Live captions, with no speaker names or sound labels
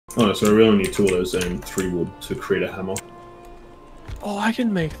Oh no, so we only need 2 of those and 3 wood to create a hammer. Oh, I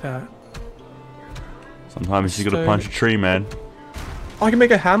can make that. Sometimes you gotta punch a tree, man. Oh, I can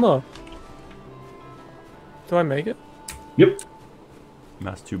make a hammer. Do I make it? Yep.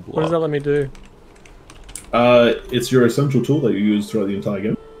 Mass 2 block. What does that let me do? It's your essential tool that you use throughout the entire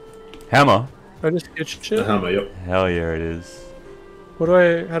game. Hammer? I just get shit. A hammer, yep. Hell yeah, it is. How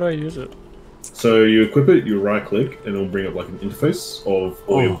do I use it? So you equip it, you right click, and it'll bring up like an interface of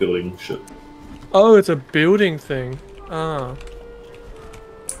all your building shit. Oh, it's a building thing. Ah.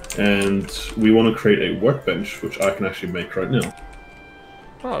 And we want to create a workbench, which I can actually make right now.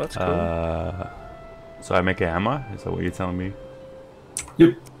 Oh, that's cool. So I make a hammer? Is that what you're telling me?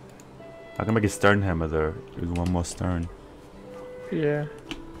 Yep. I can make a stone hammer though. There's one more stone. Yeah.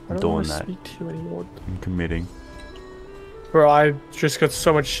 I I'm don't doing want to that. speak to you anymore. I'm committing. Bro, I just got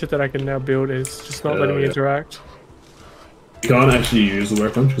so much shit that I can now build. It's just not letting me interact. You can't actually use the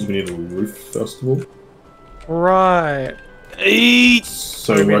workbench because we need a roof first of all. Right. Eat!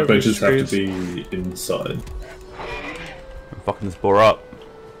 So workbenches have to be inside. I'm fucking this boar up.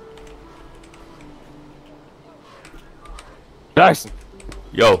 Jackson!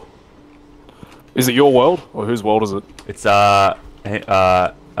 Yo. Is it your world? Or whose world is it? It's,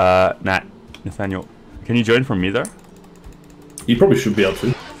 Nathaniel. Can you join from me there? You probably should be able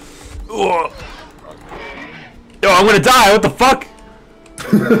to. Ugh. Yo, I'm gonna die! What the fuck?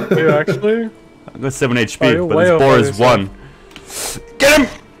 You actually? I got 7 HP, Oh, but this boar is 1. Get him!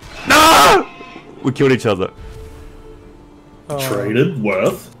 No! We killed each other. Traded?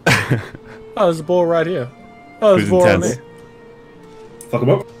 Worth? Oh, there's a ball right here. Oh, there's a ball on me. Fuck him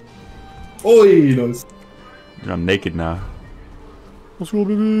up. Oi, nice. Dude, I'm naked now. Let's go,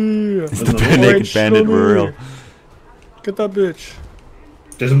 baby. It's the naked bandit real. Get that bitch.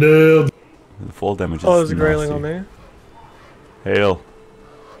 There's him down. The fall damage is Oh, there's a grayling nasty. on me. Hail.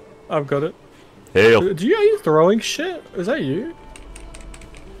 I've got it. Hail. Are you throwing shit? Is that you?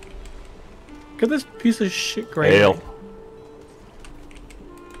 Get this piece of shit grayling. Hail.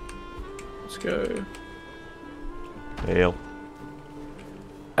 Let's go. Hail.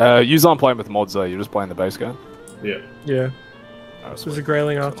 You aren't playing with mods though, you're just playing the base game? Yeah. Yeah. Oh, There's sweet. a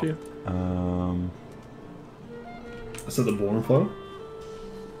grayling after you. Is that the born flower?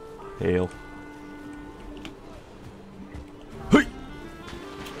 Hail.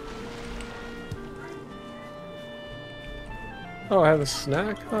 Oh, I have a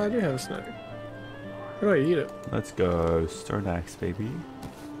snack? Oh, I do have a snack. How do I eat it? Let's go. Stone axe, baby.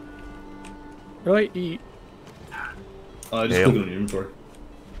 How do I eat? Just Hail. click on your inventory.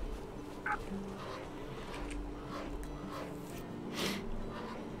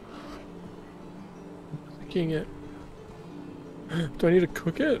 Cooking it. Do I need to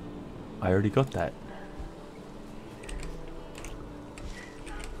cook it? I already got that.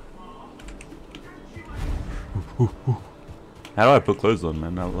 How do I put clothes on,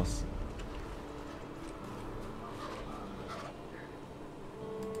 man? I lost.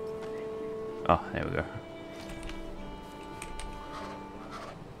 Oh, there we go.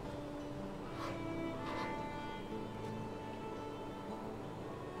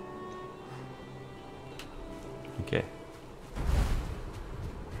 Okay.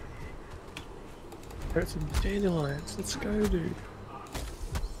 Got some dandelions. Let's go, dude.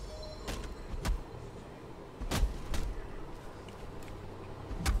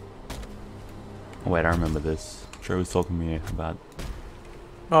 Oh, wait, I remember this. Trey was talking to me about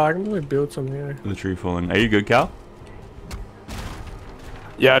Oh, I can probably build something here. the tree falling. Are you good, Cal?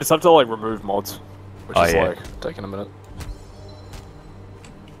 Yeah, I just have to like remove mods, which Oh, is yeah. like taking a minute.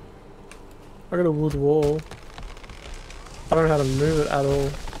 I got a wood wall. I don't know how to move it at all.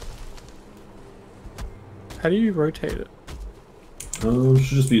 How do you rotate it? It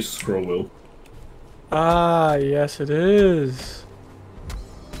should just be a scroll wheel. Ah, yes it is.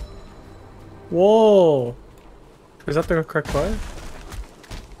 Whoa! Is that the correct way?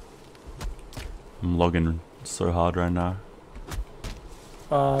 I'm logging so hard right now.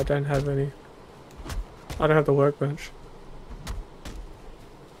 I don't have any. I don't have the workbench.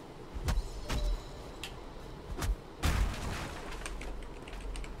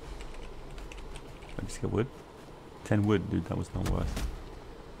 I just get wood. 10 wood, dude, that was not worth.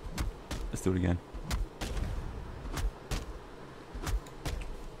 Let's do it again.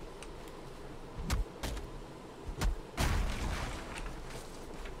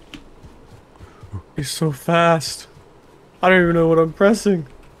 You're so fast. I don't even know what I'm pressing.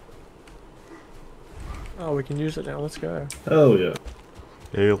 Oh, we can use it now. Let's go. Oh yeah.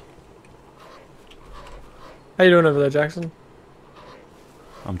 Hail. How you doing over there, Jackson?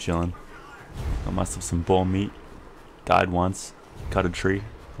 I'm chilling. Got myself some boar meat. Died once. Cut a tree.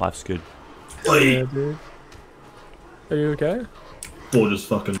 Life's good. Yeah, dude. Are you okay? Or just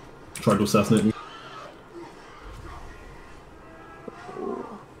fucking tried to assassinate me.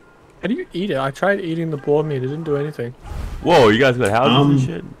 How do you eat it? I tried eating the boar meat. It didn't do anything. Whoa, you guys got houses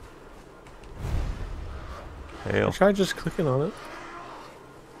and shit? I Hell. tried just clicking on it.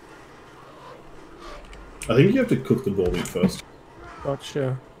 I think you have to cook the boar meat first.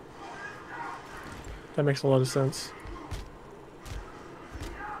 Gotcha. That makes a lot of sense.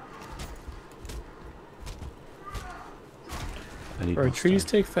 I need Bro, more trees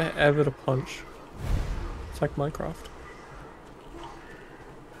stone. take forever to punch. It's like Minecraft.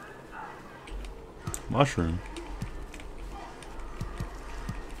 Mushroom.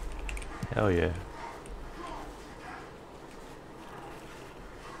 Hell yeah.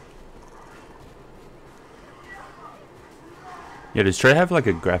 Yeah, does Trey have like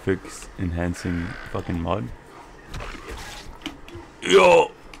a graphics enhancing fucking mod? Yo!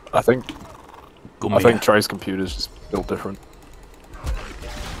 I think Trey's computer's just built different.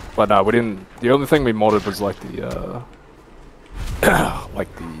 But no, we didn't. The only thing we modded was like the like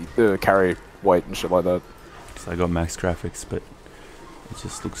the carry weight and shit like that. So I got max graphics, but it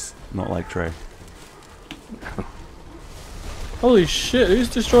just looks not like Trey. Holy shit, who's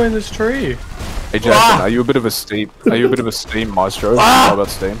destroying this tree? Hey Jackson, are you a bit of a Steam maestro? Ah! How about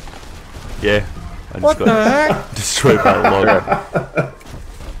Steam? Yeah. I just What the got heck? destroyed by a log.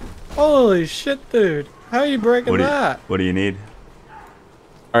 Holy shit, dude. How are you breaking that? What do you need?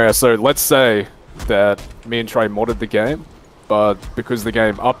 Alright, so let's say that me and Trey modded the game, but because the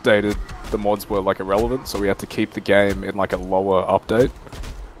game updated, the mods were like irrelevant, so we had to keep the game in like a lower update.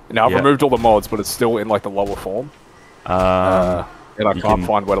 Now I've removed all the mods, but it's still in like the lower form. And I can't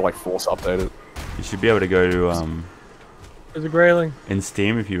find where to like force update it. You should be able to go to There's a grayling. in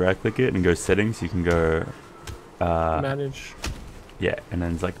Steam, if you right click it and go settings, you can go Manage. yeah, and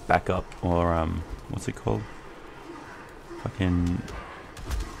then it's like backup or what's it called? Fucking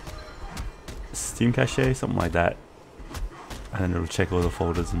Steam cache, something like that. And then it'll check all the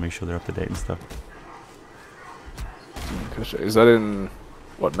folders and make sure they're up to date and stuff. Is that in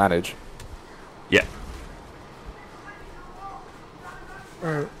what, manage? Yeah.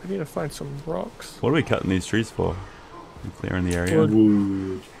 Alright, I need to find some rocks. What are we cutting these trees for? Clearing the area. Wood.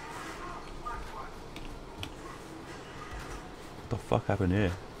 Wood. What the fuck happened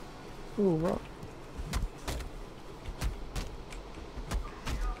here? Ooh, rock.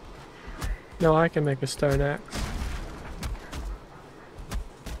 Now I can make a stone axe.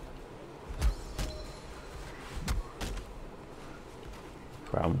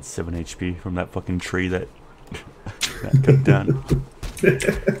 Bro, I'm at 7 HP from that fucking tree that that cut down.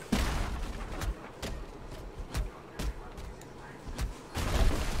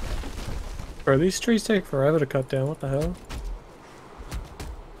 Bro, these trees take forever to cut down. What the hell?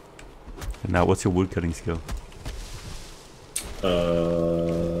 And now, what's your wood cutting skill?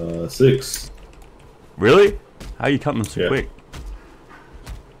 6. Really? How are you cutting them so Yeah. quick?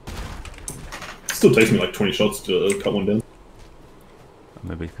 It still takes me like 20 shots to cut one down.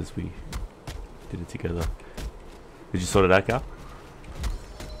 Maybe because we did it together. Did you sort it out, Cal?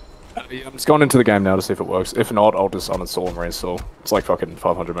 Yeah, I'm just going into the game now to see if it works. If not, I'll just uninstall and reinstall. It's like fucking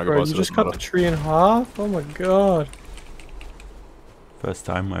 500 megabytes. Bro, you it just doesn't cut matter. the tree in half? Oh my god. First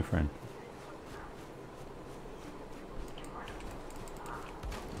time, my friend.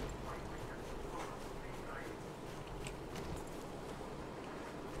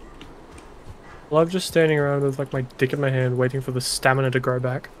 I love just standing around with like my dick in my hand waiting for the stamina to grow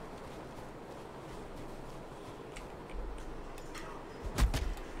back.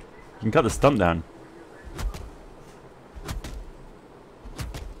 You can cut the stump down.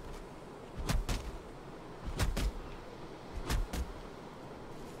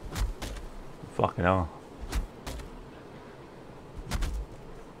 Fucking hell.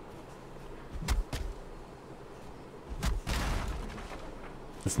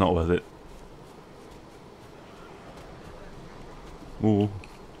 It's not worth it. Ooh.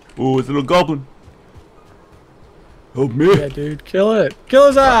 Ooh, it's a little goblin. Help me. Yeah, dude, kill it. Kill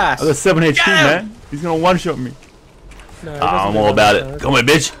his ass! I got 7 HP, man. He's gonna one-shot me. No, he Ah, doesn't I'm do all that, about no. it. Come on,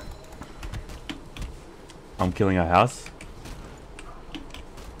 bitch. I'm killing our house.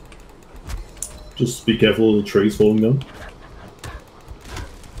 Just be careful of the trees falling down.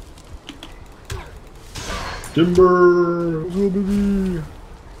 Timber!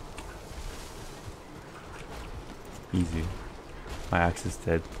 Easy. My axe is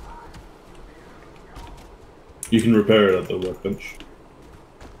dead. You can repair it at the workbench.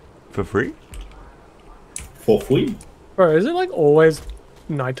 For free? For free? Bro, is it like always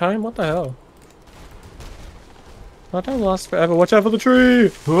nighttime? What the hell? That don't last forever. Watch out for the tree!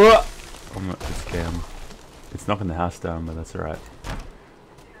 I'm not just scam. It's knocking the house down, but that's alright.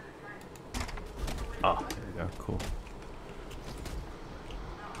 Oh, there we go. Cool.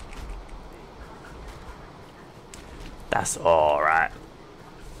 That's alright.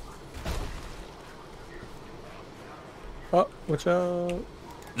 Oh, watch out.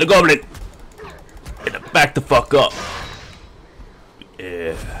 The goblin! Get it back the fuck up!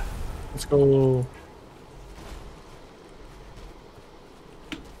 Yeah. Let's go.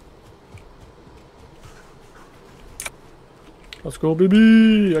 Let's go,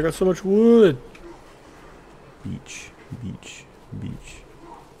 baby! I got so much wood. Beach, beach, beach.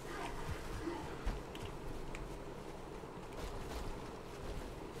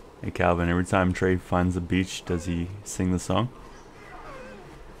 Hey Calvin, every time Trey finds a beach, does he sing the song?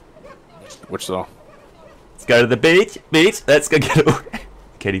 Which song? Let's go to the beach, beach, let's go get away.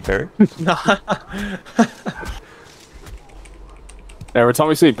 Katy Perry? Every time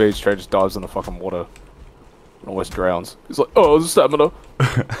we see beach, Trey just dives in the fucking water. And always drowns. He's like, oh, there's stamina.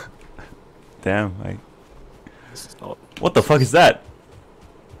 Damn, like. This is not. What the fuck is that?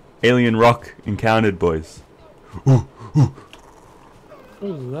 Alien rock encountered, boys. What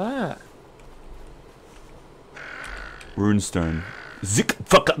was that? Runestone. Zick,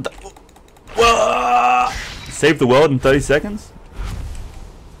 fuck up. Whoa! Save the world in 30 seconds?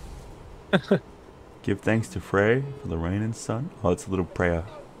 Give thanks to Frey for the rain and sun. Oh, it's a little prayer.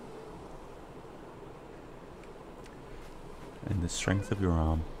 And the strength of your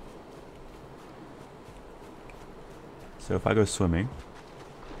arm. So if I go swimming...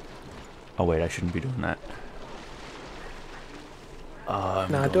 Oh wait, I shouldn't be doing that.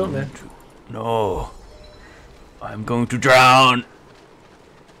 Nah, don't, man. No. I'm going to drown.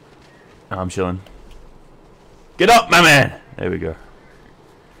 Oh, I'm chilling. Get up, my man! There we go.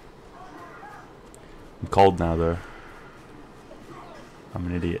 I'm cold now, though. I'm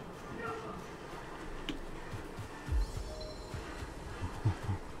an idiot.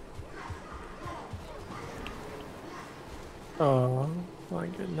 Oh, my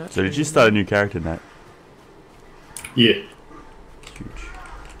goodness. So did you start a new character, Nat? Yeah. Huge.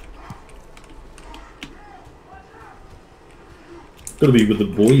 Gotta be with the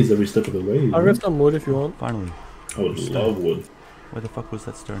boys every step of the way. I'll get some wood if you want. Finally. I would love wood. Where the fuck was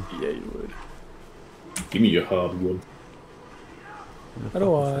that stone? Yeah, you would. Give me your hard wood. Where the How fuck do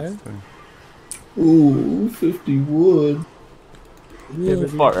was that I? stone? Ooh, 50 wood. Yeah, but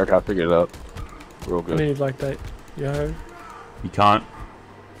Fuck, okay, I figured it out. We're all I good. need like that. Yo. You can't.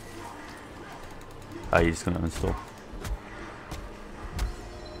 Oh, you're just gonna uninstall.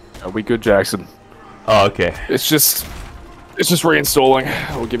 Are we good, Jackson? Oh, okay. It's just reinstalling.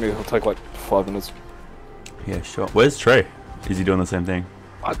 It'll take like 5 minutes. Yeah, sure. Where's Trey? Is he doing the same thing?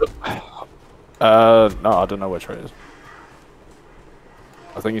 I don't, no, I don't know where Trey is.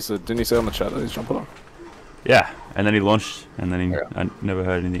 I think he said, didn't he say on the chat that he's jumping on? Yeah, and then he launched, and then he, Yeah. I never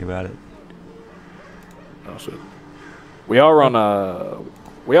heard anything about it. Oh shit. We are on,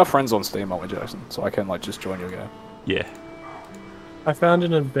 we are friends on Steam, aren't we, Jackson? So I can like just join your game. Yeah. I found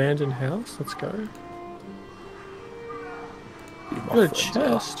an abandoned house. Let's go. You my Got a friends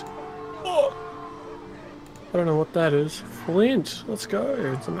chest. Oh. I don't know what that is. Flint. Let's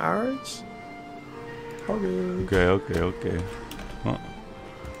go. Some arrows. Okay. Okay. Oh.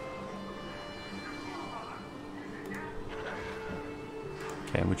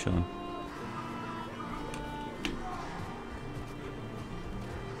 Okay, we're chilling.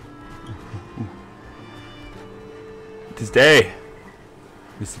 This day,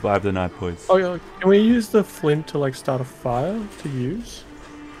 we survived the night, boys. Oh yeah. Can we use the flint to like start a fire to use?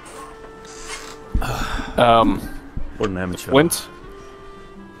 What an amateur. Flint.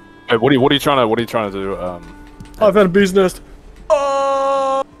 Hey, what are you trying to do? Oh, I found a bee's nest.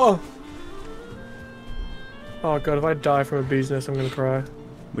 Oh! Oh god, if I die from a bee's nest, I'm gonna cry.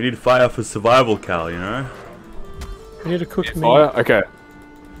 We need fire for survival, Cal, you know? We need to cook meat. Fire? Okay.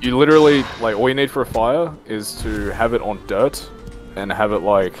 You literally, like, all you need for a fire is to have it on dirt and have it,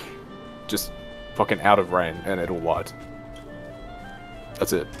 like, just fucking out of rain and it'll light.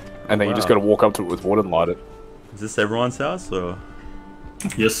 That's it. And then you just Wow. gotta walk up to it with wood and light it. Is this everyone's house, or?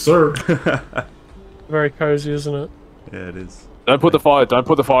 Yes, sir. Very cozy, isn't it? Yeah, it is. Don't put the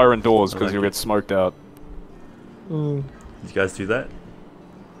fire indoors because like you'll it. get smoked out. Mm. Did you guys do that?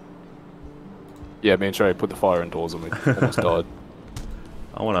 Yeah, me and Trey put the fire indoors and we almost died.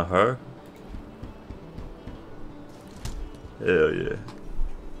 I want a hoe. Hell yeah.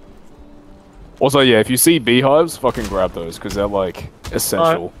 Also, yeah, if you see beehives, fucking grab those because they're like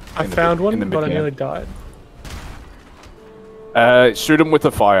essential. I in the found in one, the but I mid-game. nearly died. Shoot them with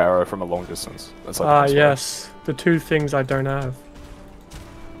a fire arrow from a long distance. That's like the Ah, best way. yes. the two things I don't have.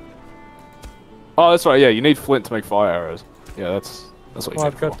 Oh, that's right. Yeah, you need flint to make fire arrows. Yeah, that's what you Oh, need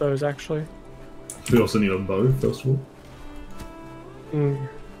I've got for. those actually. We also need a bow, first of all. Mm.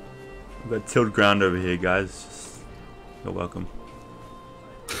 We've got tilled ground over here, guys. Just, you're welcome.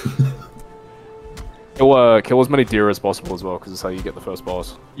 Kill as many deer as possible as well, because it's how you get the first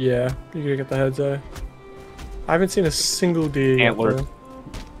boss. Yeah, you gotta get the heads there. I haven't seen a single deer yet, Antler. though.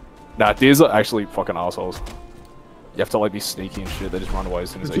 Nah, deers are actually fucking assholes. You have to like be sneaky and shit. They just run away as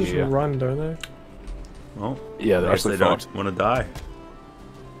soon as They they just hear you. run, don't they? Well, Yeah, they're I guess actually they fucked. don't want to die.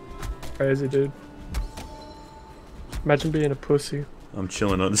 Crazy, dude. Imagine being a pussy. I'm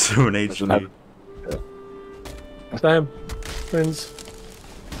chilling on 7 Imagine HP. Same. Twins.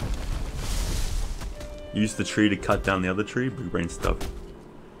 Use the tree to cut down the other tree. Big brain stuff.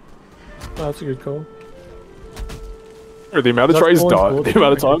 Oh, that's a good call. The amount of That's trees going died. forward. The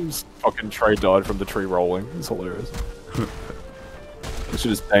amount of times fucking tree died from the tree rolling. It's hilarious. This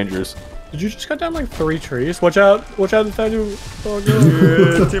shit is dangerous. Did you just cut down like 3 trees? Watch out! Watch out, Nathaniel! Oh god.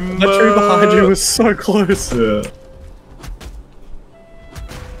 Yeah, That tree behind you was so close. Yeah.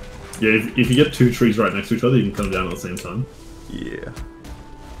 Yeah, if you get 2 trees right next to each other, you can cut them down at the same time. Yeah.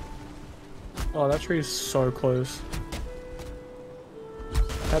 Oh, that tree is so close.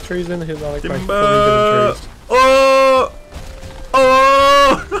 That tree's in his like Timber! fully trees. Oh!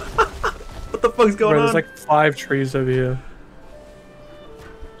 Oh! What the fuck's going Bro, on? there's like 5 trees over here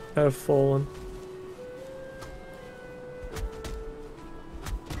that have fallen.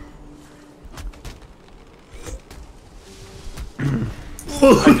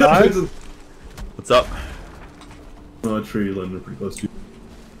 I died? What's up? Oh, a tree landed pretty close to you.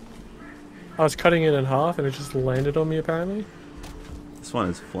 I was cutting it in half and it just landed on me apparently. This one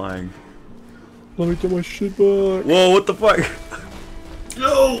is flying. Let me get my shit back. Whoa, what the fuck?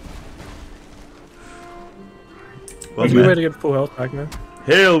 No! Well, There's a way man. to get full health back, man.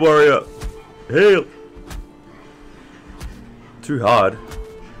 Hail, warrior! Hail! Too hard.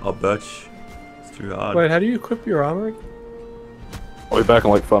 Oh, Birch. It's too hard. Wait, how do you equip your armor again? I'll be back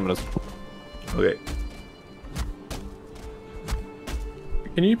in like 5 minutes. Okay.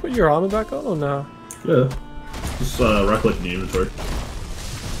 Can you put your armor back on or no? Yeah. Just right click in the inventory.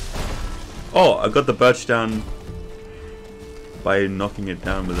 Oh, I got the birch down by knocking it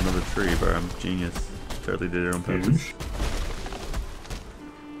down with another tree, bro. I'm a genius. Totally did it on purpose. Huge.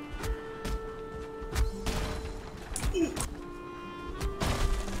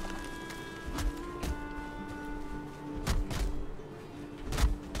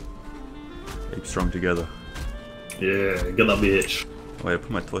 Keep strong together. Yeah, get that bitch. Wait, I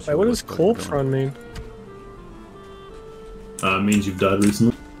put my torch. Wait, what does corpse run mean? Means you've died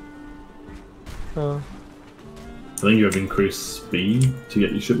recently. Oh, I think you have increased speed to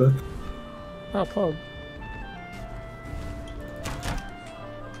get your shit back. oh, pub.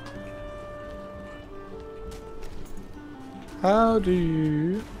 How do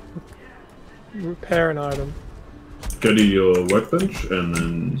you repair an item? Go to your workbench and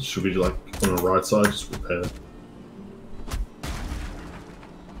then should be like on the right side, just repair.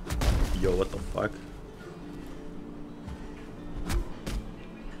 Yo, what the fuck?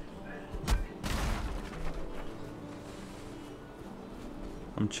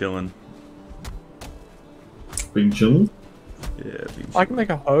 I'm chilling. Being chilling. Yeah, being I can make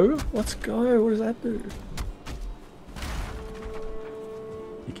a hoe? Let's go. What does that do?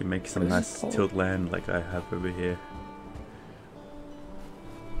 You can make some What is it nice called? tilt land like I have over here.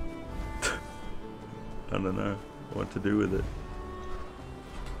 I don't know what to do with it.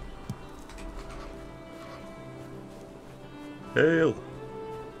 Hail!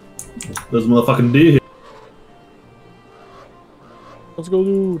 There's a motherfucking deer here. Let's go,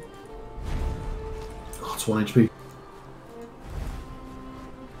 dude. Oh, it's 1 HP.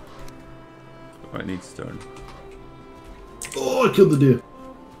 Oh, I need stone. Oh, I killed the deer.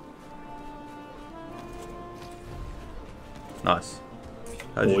 Nice.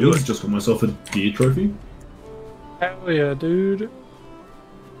 How'd Oh, you do it? just got myself a deer trophy. Hell yeah, dude.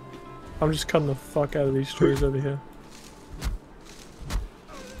 I'm just cutting the fuck out of these trees over here.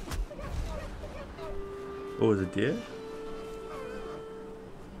 Oh, was it deer?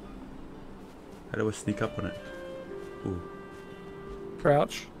 How do I sneak up on it? Ooh.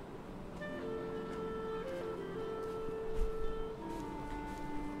 Crouch.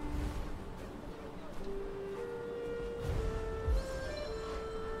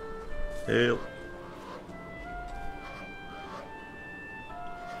 Hail.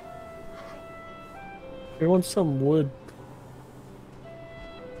 We want some wood.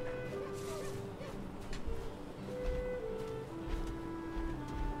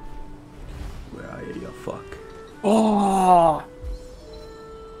 Where are you, you fuck?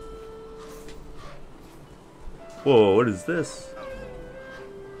 Whoa, what is this?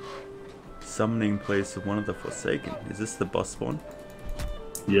 Summoning place of one of the Forsaken. Is this the boss spawn?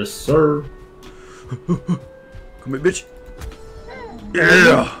 Yes, sir. Come here, bitch.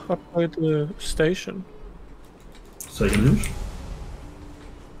 Yeah. Upload the station. Second image.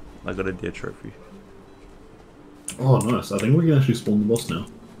 I got a deer trophy. Oh, nice. I think we can actually spawn the boss now.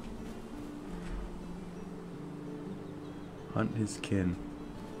 Hunt his kin.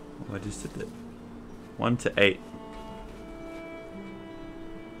 Oh, I just did it. 1 to 8.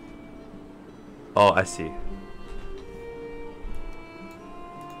 Oh, I see.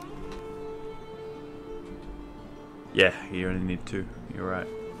 Yeah, you only need 2. You're right.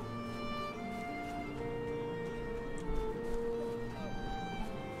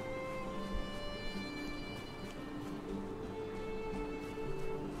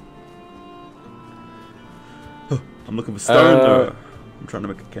 I'm looking for stone though. I'm trying to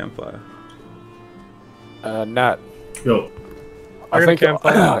make a campfire. Nat. Yo. I think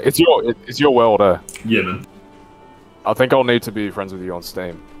it's your world. Yeah, man. I think I'll need to be friends with you on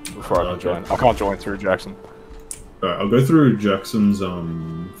Steam before I can Okay. join. I can't join through Jackson. Alright, I'll go through Jackson's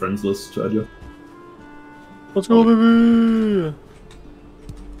friends list to add you. Let's go, baby!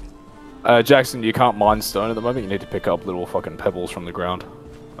 Jackson, you can't mine stone at the moment. You need to pick up little fucking pebbles from the ground.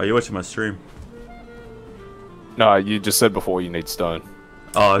 Are you watching my stream? No, you just said before you need stone.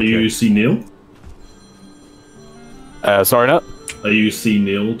 Oh, Are okay. you C Neil? Sorry, Nat? Are you C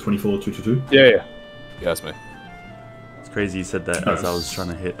Neil 24222? Yeah. Yeah, that's me. It's crazy you said that as I was trying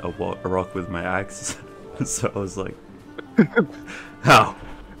to hit a rock with my axe. So I was like, how?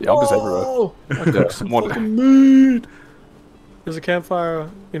 Yeah, I'm just everywhere. Oh! I cooked some What- fucking meat! There's a campfire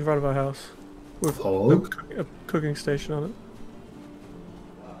in front of our house. With Hog? a cooking station on it.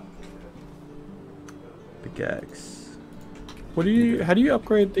 Pickaxe. What do you? How do you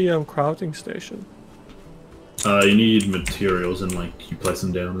upgrade the crafting station? You need materials and like you place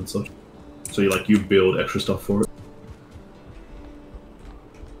them down and stuff. So you build extra stuff for it.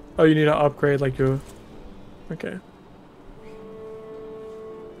 Oh, you need to upgrade like your. Okay.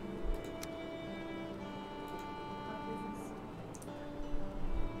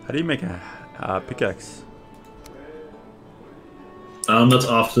 How do you make a pickaxe? That's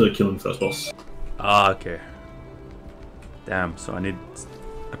after killing the first boss. Ah, okay. Damn, so I need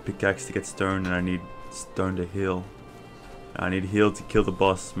a pickaxe to get stone, and I need stone to heal. I need heal to kill the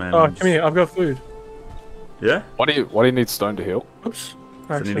boss, man. Oh, come here. I've got food. Yeah? Why do you need stone to heal? Oops.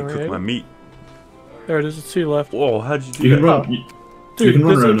 So I need to cook my meat. There it is. It's to your left. Whoa, how did you do You can that? run. You Dude, can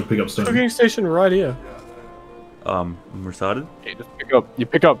run there's around a and pick up stone. cooking station right here. I'm retarded? You just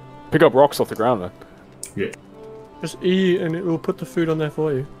pick up rocks off the ground, man. Yeah. Just E and it will put the food on there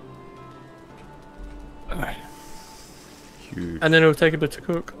for you. Huge. And then it will take a bit to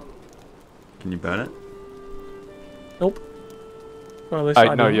cook. Can you burn it? Nope. Well, at least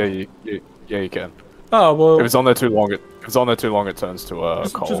I No, didn't. yeah, you can. Oh, well. If it's on there too long, it turns to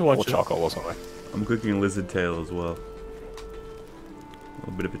coal just watch or it. charcoal or something. I'm cooking lizard tail as well. A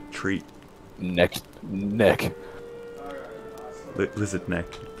little bit of a treat. Neck. Lizard neck.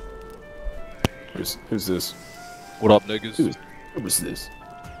 Who's this? What up, niggas? Who was this?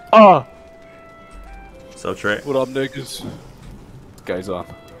 Ah! So Trey. What up, niggas? Guys on.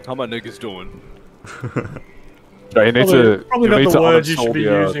 How my niggas doing? No, you need to. Probably you need not to the words you uninstall should be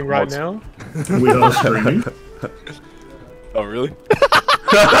the, using right mods. now. We are streaming. Oh, really?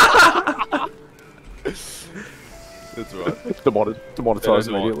 That's right. Demonetized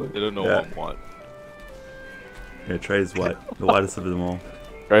immediately. They don't know Yeah. what I'm white. Yeah, Trey's white. The whitest of them all.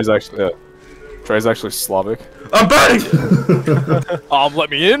 Trey's actually Slavic. I'm burning! Let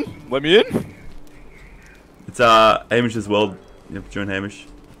me in. Let me in. It's Hamish's world. Yep, join Hamish.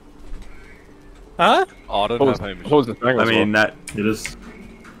 Huh? Oh, I don't What have was, Hamish. what was the thing? I mean, that. It is.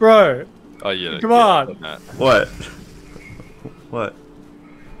 Bro. Oh yeah. Come yeah, on. That. What? What?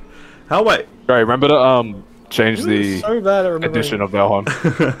 How wait? Trey, remember to change You're the so bad at remembering. edition of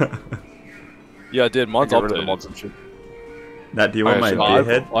Valheim. Yeah, I did. Mine's Get rid of the updated. mods and shit. Nat, do you want my actually- deer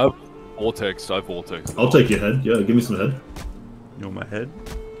head? I have vortex. I have vortex. I'll take your head. Yeah, give me some head. You want my head?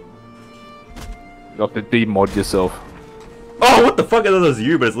 You have to demod yourself. Oh, what the fuck? I thought that was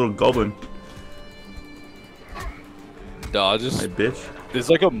you, but it's a little goblin. Nah, I Hey, just bitch. there's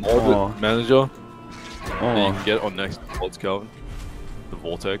like a mod Aw. manager that you Oh, can get on next mods, Calvin. The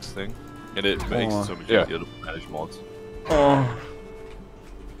vortex thing, and it makes Aw. it so much Yeah. easier to manage mods. oh.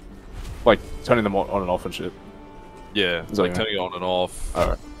 Like turning them on and off and shit. Yeah, Is that like okay? turning it on and off.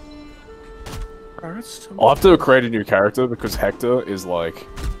 Alright. Bro, that's so I'll have to create a new character because Hector is like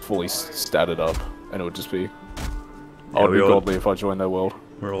fully statted up, and it would just be. I would we be all- godly if I joined their world.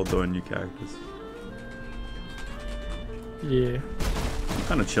 We're all doing new characters. Yeah. I'm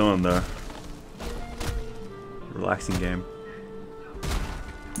kind of chilling though. Relaxing game.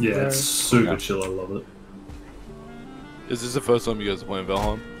 Yeah, Very- it's super Okay. chill. I love it. Is this the first time you guys are playing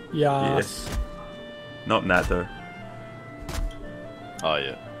Valheim? Yes. Not in that though. Oh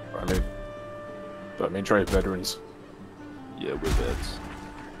yeah. I mean, trade veterans. Yeah, we're vets.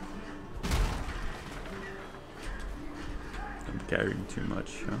 I'm carrying too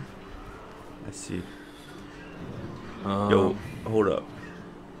much, huh? I see. Um, Yo, hold up.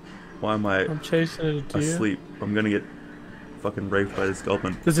 Why am I I'm chasing a deer. asleep? I'm gonna get fucking raped by this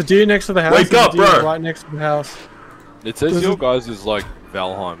goblin. There's a deer next to the house. Wake there's a up, deer bro! Right next to the house. It says There's your a- guys is like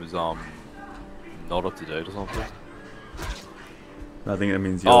Valheim is not up to date or something. I think that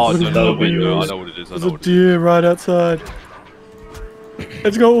means Oh, yours. no, That'll no, be I yours. know what it is. I There's know a what it is. deer right outside.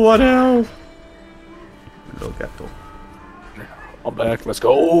 It's got 1 health. Little gato. I'm back. Let's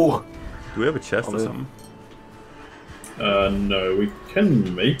go. Do we have a chest I'm or in. something? No, we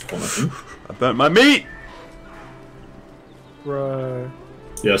can make one, I think. I burnt my meat! Bro.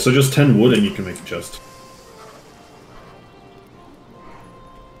 Yeah, so just 10 wood and you can make a chest.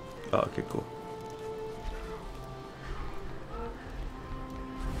 Oh, okay, cool.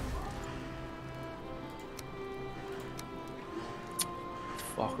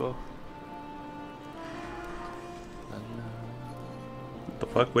 Fucker. What the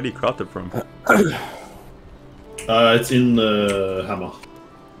fuck? Where do you craft it from? It's in the hammer.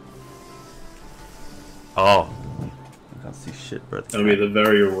 Oh. I can't see shit, bro. That'll be the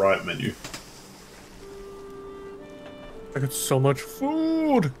very right menu. I got so much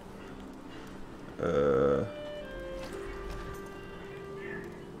food.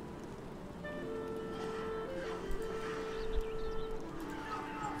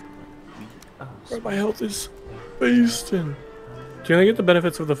 Bro, my health is beasting. Do you only get the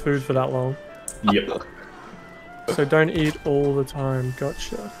benefits of the food for that long? Yep. So don't eat all the time.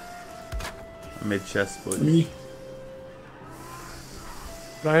 Gotcha. I made chest, boys. Me.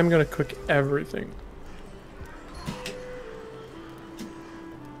 But I am gonna cook everything.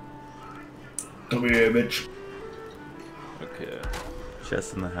 Come here, bitch. Okay.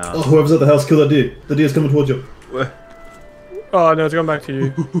 Chest in the Oh, house. whoever's at the house, kill that deer. The deer's coming towards you. Where? Oh no, it's gone back to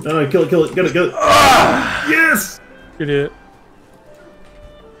you. No, kill it, kill it, get it, get it. Yes! Good hit.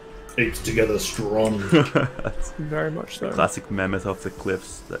 Apes together strong. That's Very much so. classic mammoth off the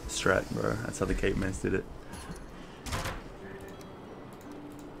cliffs, that strat, bro. That's how the cavemen did it.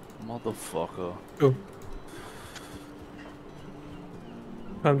 Motherfucker. Cool.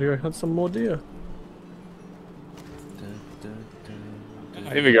 Time to go hunt some more deer.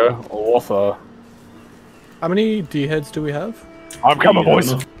 Here we go. Author. How many deer heads do we have? I'm coming, Yeah,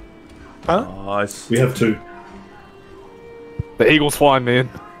 boys. no. Huh? Nice. We have 2. The eagle's flying me in.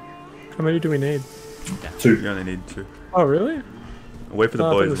 How many do we need? 2. You only need 2. Oh really? Wait for the Oh,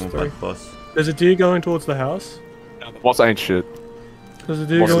 I thought it boys was and we'll fight 3. the boss. There's a deer going towards the house. The boss ain't shit. There's a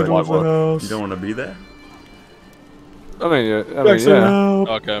deer What's going it towards like, the house. You don't want to be there? I mean, yeah. Jackson, help.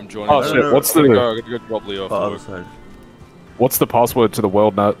 Okay, I'm joining. Oh that. shit! What's I'm the gonna go drop Leo Oh, other for side. what's the password to the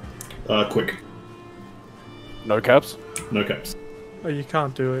world net? Quick. No caps. No caps. Oh, you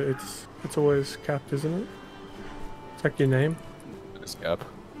can't do it. It's always capped, isn't it? It's like your name. This cap.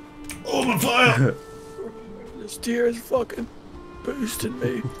 Oh, I'm on fire! This deer is fucking boosting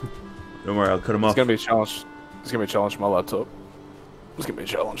me. Don't worry, I'll cut him It's off. gonna be a challenge. It's gonna be a challenge for my laptop. It's gonna be a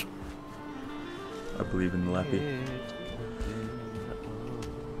challenge. I believe in the lappy.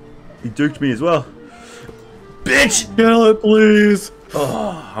 He duked me as well. Bitch! Kill it, please.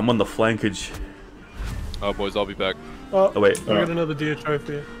 Oh, I'm on the flankage. Oh, boys, I'll be back. Oh, Oh, wait. I got another deer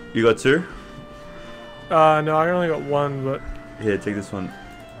trophy. You got 2? No, I only got 1, but Here, take this one.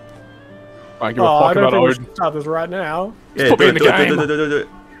 I don't give oh, a I fuck don't about think we Odin. should start this right now. Yeah, put me in the game. do it.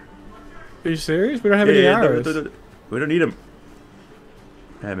 Are you serious? We don't have Yeah, any yeah, arrows. do it. We don't need him.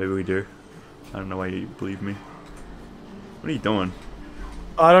 Yeah, maybe we do. I don't know why you believe me. What are you doing?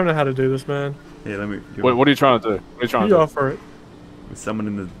 I don't know how to do this, man. Yeah, let me. Wait, what are you trying to do? What are you trying You to offer it. Someone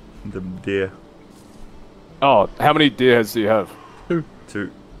in the deer. do? Oh, how many deer heads do you have?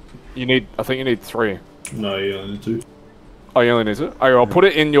 2. You need. I think you need 3. No, you only need 2. Oh, you only need it. Okay, I'll put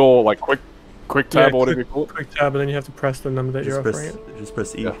it in your like quick tab Yeah, or whatever you call it. Quick tab, and then you have to press the number that you're offering it. Just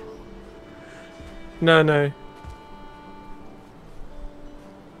press E. Yeah. No.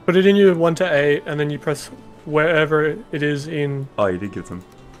 Put it in your 1 to 8, and then you press wherever it is in. Oh, you did give them.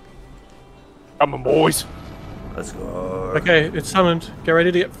 Come on, boys. Let's go. Okay, it's summoned. Get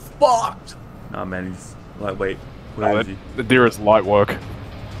ready to get fucked. Nah, man, he's lightweight. Where is he? The deer is light work.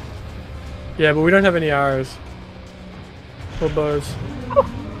 Yeah, but we don't have any arrows. Or bows.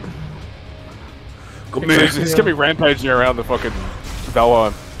 Come He's here. gonna be rampaging around the fucking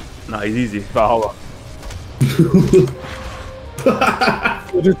Valheim. Nah, he's easy. Valhalla.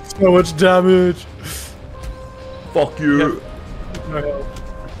 It did so much damage. Fuck you. No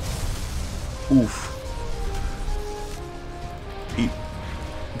health. Oof. Eat.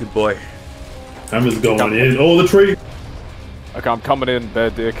 Good boy. Hammer's going in. Oh, the tree! Okay, I'm coming in,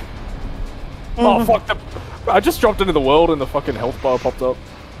 bad dick. Oh, fuck. I just dropped into the world and the fucking health bar popped up.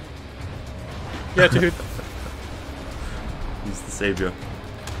 Yeah, dude. He's the savior.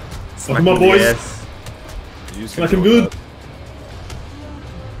 Fuck him up, boys! Yes. Smack him good!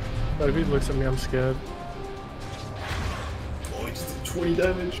 But if he looks at me, I'm scared. Oh, he just did 20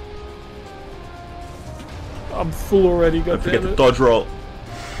 damage. I'm full already, Don't forget the goddammit. dodge roll.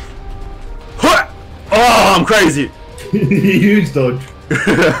 Huh! Oh, I'm crazy. Huge dodge.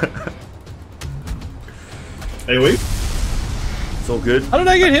 Hey, wait. It's all good. How did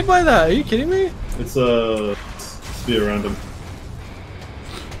I get hit by that? Are you kidding me? It's a spear around him.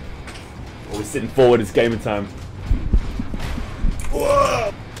 Oh, we're sitting forward. It's gamer time.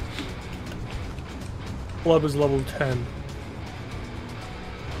 Whoa! Blood was level 10.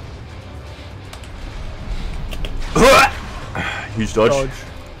 Huge dodge. Dodge.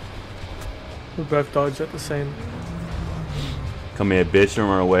 We both dodge at the same. Come here, bitch. Don't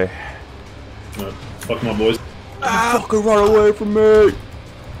run away. No, fuck my boys. Fucking run away from me.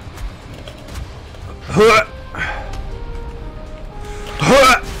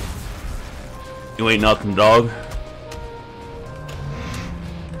 You ain't nothing, dog.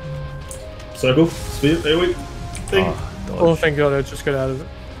 Circle, spear, hey, wait. Thing. Dodge. Oh, thank god, I just got out of it.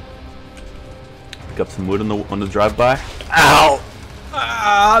 Pick up some wood on the drive-by. Ow!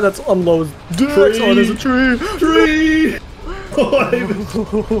 Ah, that's unload. Dex. Oh, there's a tree. Tree!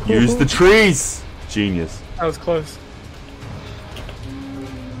 Oh, Use the trees. Genius. That was close.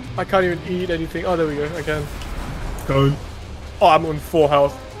 I can't even eat anything. Oh, there we go. I can. Cone. Oh, I'm on 4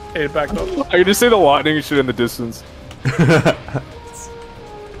 health. It backed up. I can just see the lightning and shit in the distance.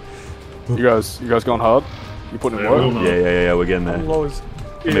 You guys going hard? You putting in Yeah, work? we'll know. Yeah, we're getting there. I'm low as.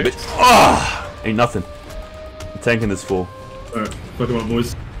 Come here, bitch. Ah! Ain't nothing. I'm tanking this fool. Alright, fuck him up,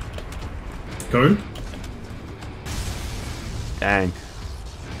 boys. Cone? Dang.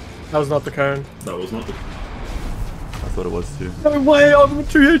 That was not the cone. That was not the. I thought it was too. No way, I'm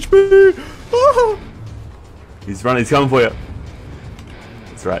 2 HP! Oh, He's running. He's coming for you.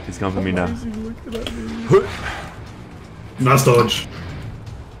 That's right. He's coming for me now. amazing, look at that. Nice dodge.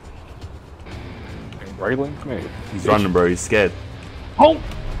 Railing? Me. He's running, bro. He's scared. Oh!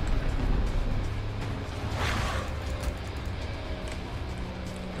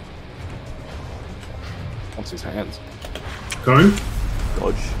 Wants his hands. Cone?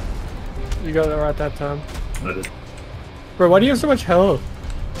 Dodge. You got it right that time. I did. Bro, why do you have so much health?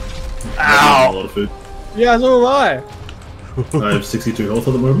 A lot of food. Yeah, so am I. I have 62 health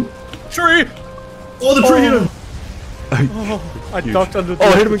at the moment. Tree! Oh, the tree hit him! Oh, I ducked under the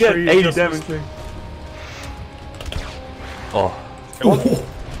Oh, hit him the again. tree 80 just damage. listening. Oh, Oh,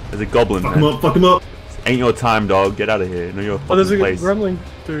 there's a goblin, fuck him man. up, fuck him up. Ain't your time, dog. Get out of here. Know your Oh, there's a fucking place. gremlin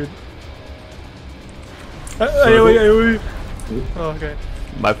dude. Hey. Oh, okay.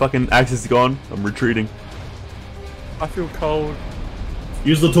 My fucking axe is gone. I'm retreating. I feel cold.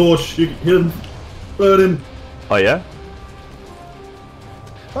 Use the torch. You hit him. Burn him. Oh yeah?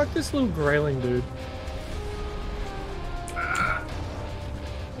 Fuck this little grayling dude.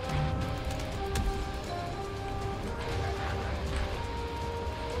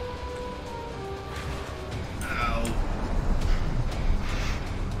 Ow.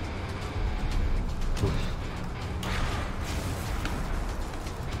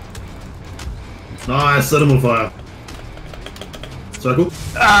 Nice, set him on fire. Circle.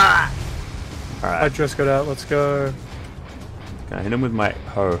 I Alright. just got out, let's go. Can I hit him with my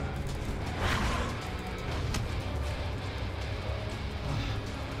hoe?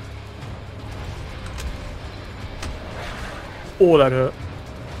 Oh, that hurt.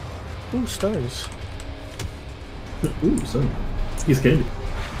 Ooh, stones. Ooh, so. He's candy.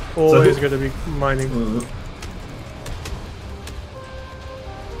 Always Circle. gonna be mining.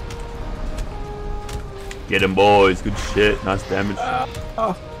 Get him, boys. Good shit. Nice damage.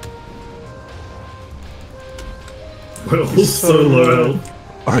 We're all so low health.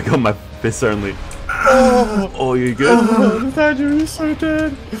 Oh, I got my fists only. Oh, you good? Oh, that dude is so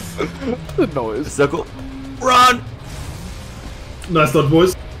dead. The noise. Circle. Run! Nice dodge,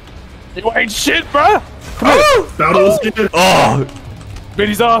 boys. You ain't shit, bruh! Battle scared. Oh! Beat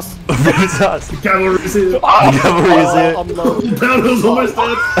his ass! His ass. Cavalry's here. Cavalry is here. I'm low. Battle's almost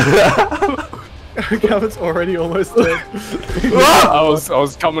dead. Gavin's already almost dead. I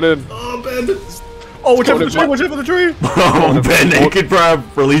was coming in. Oh, bandits. Oh, watch out for the tree! Watch out for the tree! I'm bare naked, bro.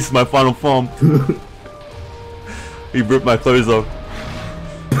 I've released my final form. He ripped my clothes off.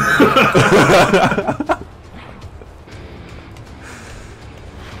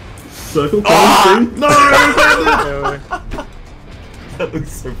 Circle. No! That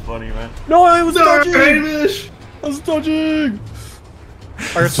looks so funny, man. No, I was dodging! Hamish! I was dodging!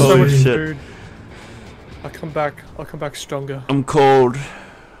 I got so Holy much shit. food. I'll come back stronger. I'm cold.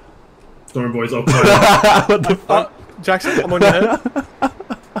 Sorry, boys, I'll play. What the fuck? Jackson, I'm on your head.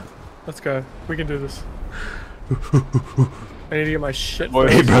 Let's go. We can do this. I need to get my shit. Boy,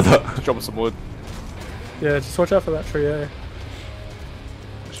 Hey, brother. Just drop us some wood. Yeah, just watch out for that tree, yeah.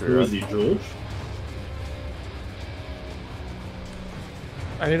 Where is he, George?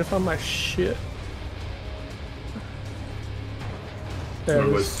 I need to find my shit. There Sorry,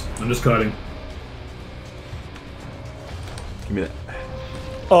 it boys. is. I'm just kiting. Give me that.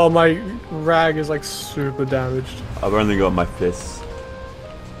 Oh, my rag is like super damaged. I've only got my fists.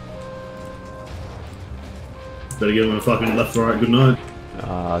 Better get him a fucking left, right, good night.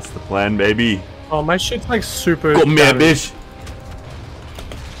 Ah, that's the plan, baby. Oh, my shit's like super Come here, damaged. bitch.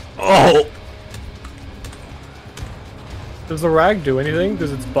 Oh! Does the rag do anything?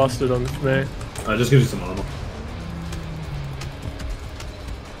 Because it's busted on me. Just give you some armor.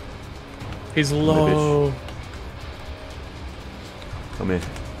 He's low. Come here.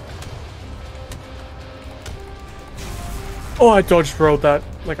 Oh, I dodged rolled that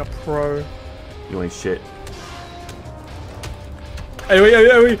like a pro. You ain't shit. Anyway.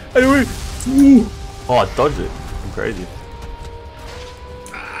 Ooh. Oh, I dodged it. I'm crazy.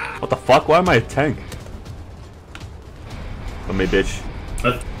 What the fuck? Why am I a tank? Come here, bitch.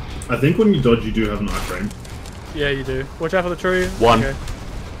 I think when you dodge, you do have an iframe. Yeah, you do. Watch out for the tree. One. Okay.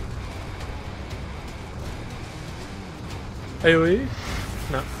 AoE?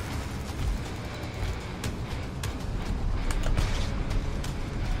 No.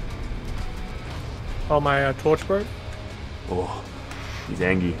 Oh, my torch broke. Oh, he's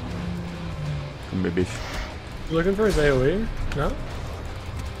angry. Come here, bitch. You looking for his AoE? No?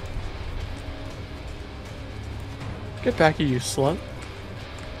 Get back here, you slut.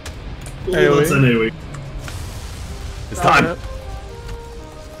 Oh, that's an AoE. It's time. Yeah.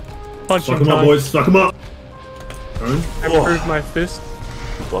 Punch Fuck him, him up, boys. Fuck him up. Alright. I improved my fist.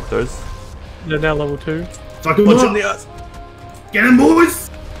 Block those. They're now level 2. Fuck him Punch in up. the ass. Get him, boys.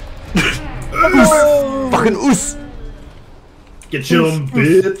 Fucking oos. Get you on,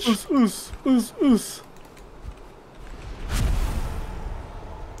 bitch. Oos.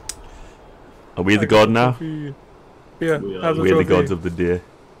 Are we the god now? Yeah, We are. have the We are the trophy. gods of the deer.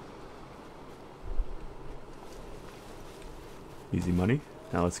 Easy money.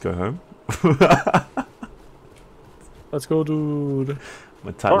 Now let's go home. Let's go, dude. My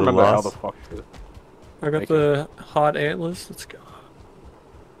I tight don't little remember how ass. the fuck to... I got Make the hard antlers. Let's go.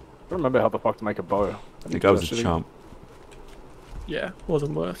 I don't remember how the fuck to make a bow. I think I was a chump. Yeah,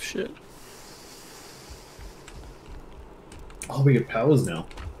 wasn't worth shit. Oh, we get powers now.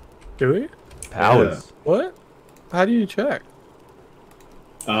 Do we? Powers. What? How do you check?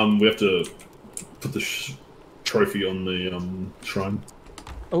 We have to put the trophy on the shrine.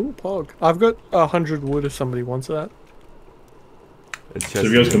 Oh, pog. I've got 100 wood if somebody wants that. It's So if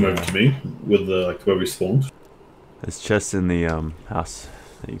you guys come over to me with the like where we spawned. There's chests in the house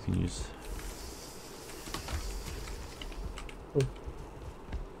that you can use.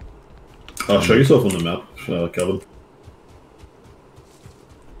 Show yourself on the map, Calvin.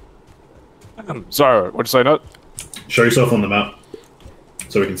 Sorry, what'd you say, Nut? Show yourself on the map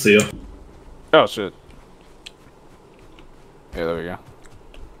so we can see you. Oh shit. Yeah, there we go.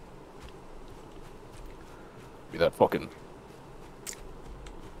 Be that fucking...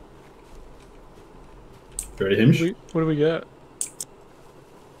 You ready, Hinge? What do we get?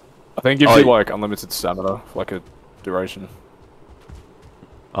 I think it gives Oh, you like unlimited stamina for like a duration.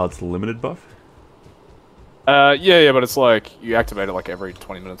 Oh, it's a limited buff? Yeah, but it's like you activate it like every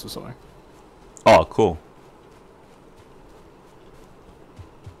 20 minutes or something. Oh, cool.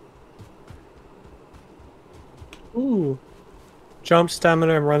 Ooh. Jump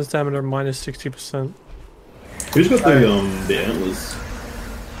stamina and run stamina minus 60%. Who's got the antlers?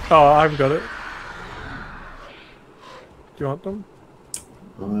 Oh, I've got it. Do you want them?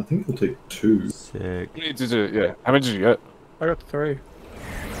 I think we'll take 2. Sick. You need to do, yeah. How many did you get? I got 3.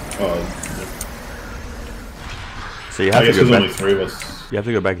 Oh, So you I have guess to there's go only back. 3 of us. You have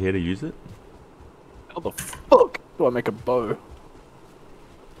to go back here to use it. How the fuck do I make a bow?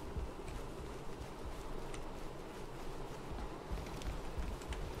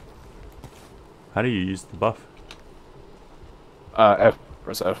 How do you use the buff? F.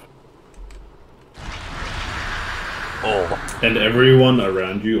 Press F. Oh, And everyone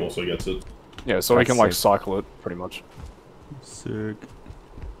around you also gets it. Yeah, so we That's can like sick. cycle it pretty much. sick.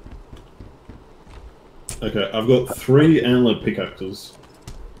 Okay, I've got 3 antler pickaxes.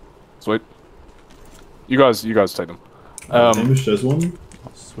 Sweet. You guys take them. Hamish does one.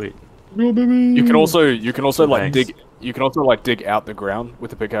 Oh, sweet. You can also like Thanks. dig out the ground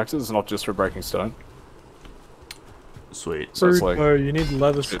with the pickaxes, not just for breaking stone. Sweet. So it's Fruit, like bro, you need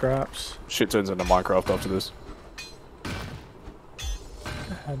leather scraps. shit turns into Minecraft after this.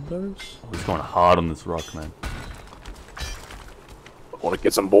 I had those. Oh, he's going hard on this rock, man. I want to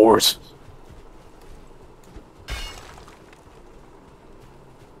get some boars.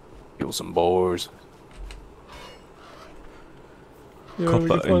 Kill some boars. Yeah, we Copper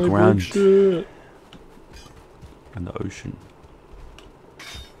can and finally break ground. shit. And the ocean.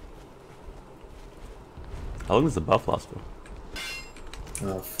 How long does the buff last for?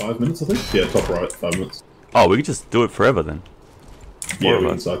 5 minutes, I think. Yeah, top right, 5 minutes. Oh, we could just do it forever then. Yeah, we of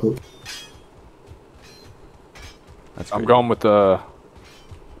can us. cycle it. That's I'm great. going with the.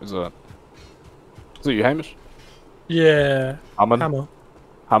 Is it you, Hamish? Yeah. Hammer. Hammer.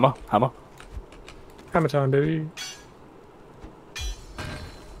 Hammer. Hammer time, baby.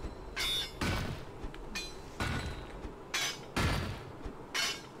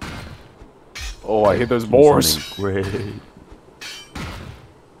 Oh, I hit those Give me boars. something Great.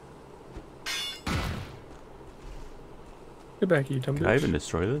 Get back here, you dumb Can I bitch. even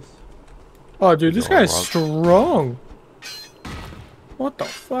destroy this? Oh, dude, this These are all guy's rock. strong. What the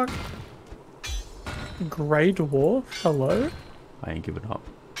fuck? Grey dwarf? Hello? I ain't giving up.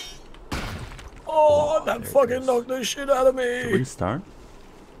 Oh, that there it fucking is. knocked the shit out of Three me. stone?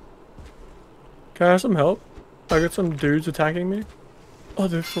 Can I have some help? I got some dudes attacking me. Oh,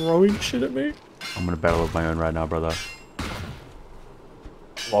 they're throwing shit at me. I'm gonna battle of my own right now, brother.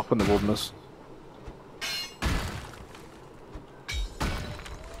 Off in the wilderness.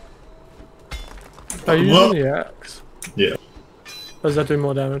 Are you What? using the axe? Yeah. Does that do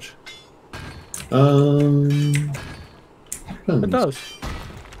more damage? Depends. It does.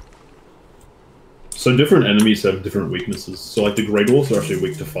 So different enemies have different weaknesses. So like the Grey Dwarfs are actually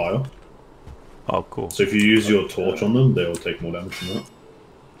weak to fire. Oh, cool. So if you use your torch on them, they'll take more damage from that.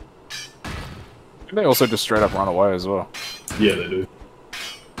 And they also just straight up run away as well. Yeah, they do.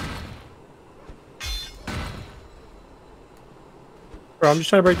 Bro, I'm just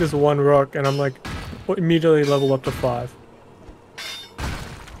trying to break this one rock and I'm like immediately level up to 5.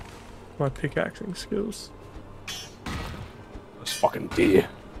 My pickaxing skills. Those fucking deer.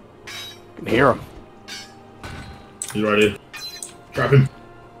 I can hear them. He's right here. Trap him.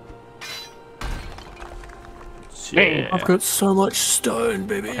 Yeah. I've got so much stone,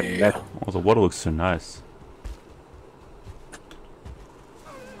 baby. Yeah. Oh, the water looks so nice.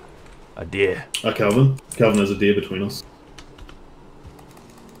 A deer. Calvin. Calvin, there's a deer between us.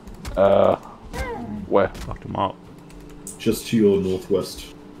 Where? Fucked him up. Just to your northwest.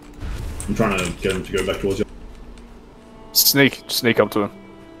 I'm trying to get him to go back towards you. Sneak up to him.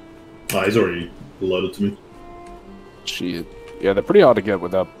 Ah, he's already loaded to me. Shit. Yeah, they're pretty hard to get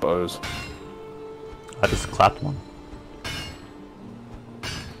without bows. I just clapped one.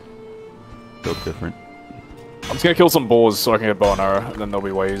 Built different. I'm just gonna kill some boars so I can get bow and arrow, and then they'll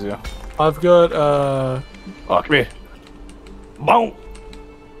be way easier. I've got Oh, come here. Boom!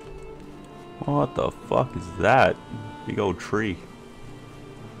 What the fuck is that? Big old tree.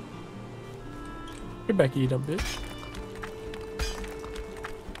 get back here, you dumb bitch.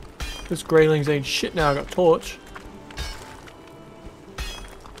 This Greylings ain't shit now, I got torch.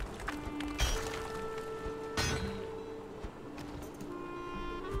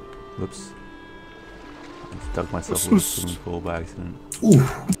 Whoops. I stuck myself with a swimming pool by accident. Get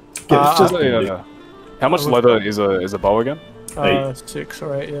Just, fucked. how much leather is a bow again? 6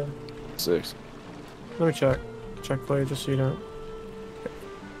 or 8, yeah. 6. Let me check. Check for you, just so you don't.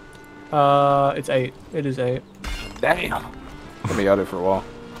 It's 8. It is 8. Damn. Let me out it for a while.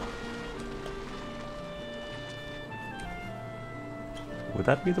 Would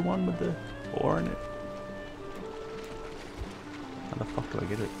that be the one with the ore in it? How the fuck do I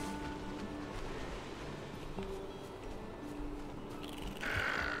get it?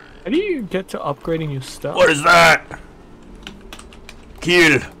 How do you get to upgrading your stuff? What is that?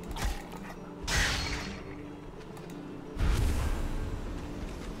 Kill!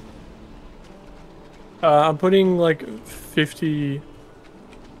 I'm putting like 50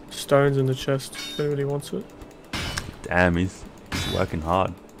 stones in the chest if anybody wants it. Damn, he's working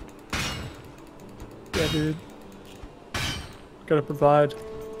hard. Yeah, dude. Gotta provide.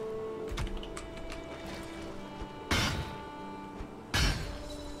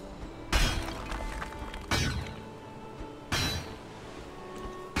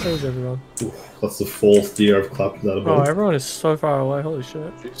 Where's everyone? Oof, that's the fourth deer I've clapped that Oh, above. everyone is so far away. Holy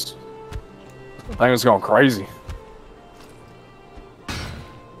shit. Jeez. I think it's going crazy.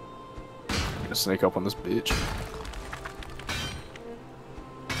 Gonna sneak up on this bitch.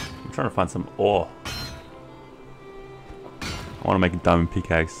 I'm trying to find some ore. I want to make a diamond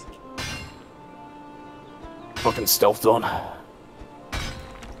pickaxe. Fucking stealthed on.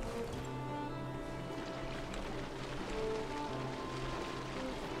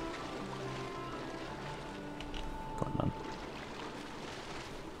 Got none.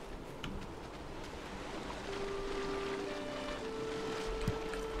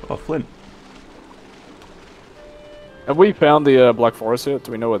 Oh, flint. Have we found the Black Forest yet?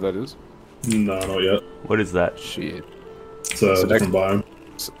 Do we know what that is? No, not yet. What is that? Shit. It's a So different biome.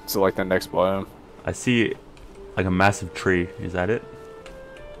 So like the next biome. I see like a massive tree. Is that it?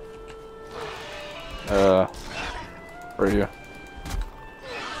 Right here.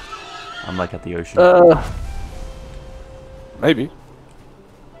 I'm like at the ocean. Maybe.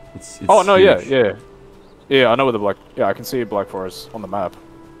 It's Oh no, huge. yeah. I know where the black. Yeah, I can see a Black Forest on the map.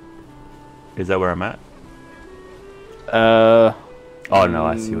 Is that where I'm at? Oh Oh no,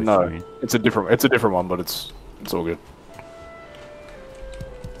 I see what no. you mean. It's a different one, but it's all good.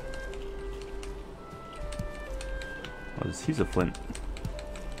 Oh, he's a flint.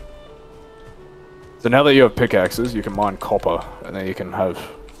 So now that you have pickaxes, you can mine copper, and then you can have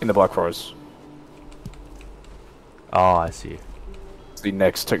in the Black Forest. Oh, I see. It's the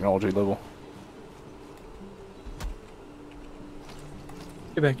next technology level.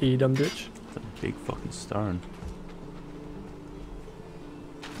 Get back here, you dumb bitch. It's a big fucking stone.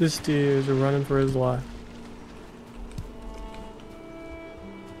 This deer is running for his life.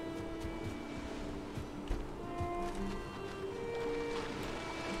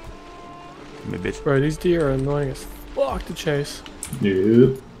 Come here, bitch. Bro, these deer are annoying as fuck to chase. Yeah.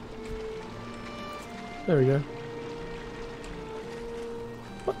 There we go.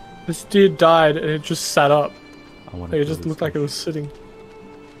 What? This deer died and it just sat up. I want Like, it just looked like it was sitting.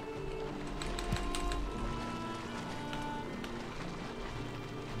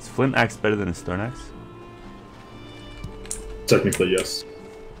 Is flint axe better than a stone axe? Technically, yes.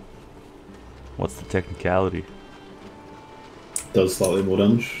 What's the technicality? Does slightly more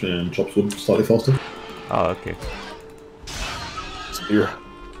damage and chops wood slightly faster. Oh, okay. It's a deer.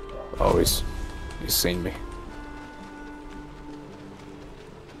 Oh, he's seen me.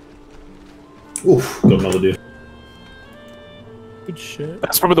 Oof, got another deer. Good shit.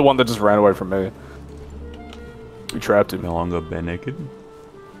 That's probably the one that just ran away from me. We trapped him. No longer bare naked.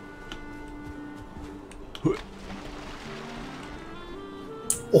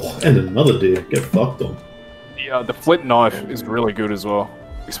 Oh, and another deer. Get fucked on. Yeah, the flint knife is really good as well,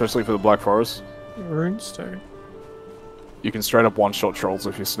 especially for the Black Forest. Runestone. You can straight up one-shot trolls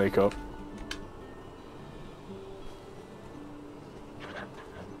if you sneak up.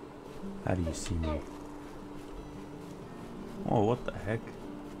 How do you see me? Oh, what the heck?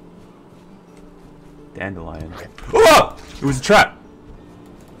 Dandelion. Oh! It was a trap!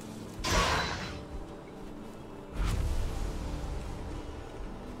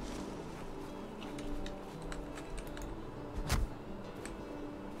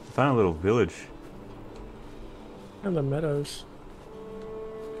 I found a little village. And the meadows.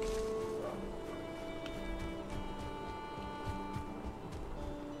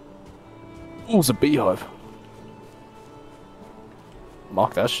 Oh, it's a beehive.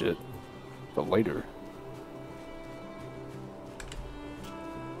 Mark that shit for later.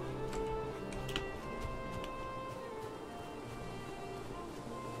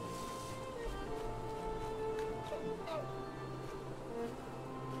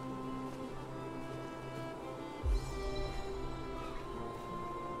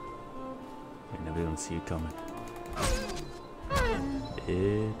 I never even see it coming.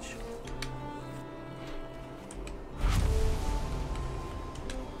 Bitch.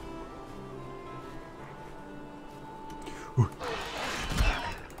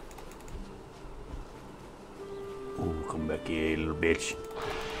 Oh, come back here, little bitch.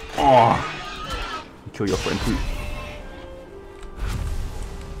 Oh! Kill your friend too.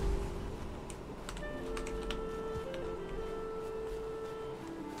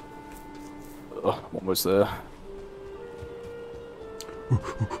 Ugh, almost there.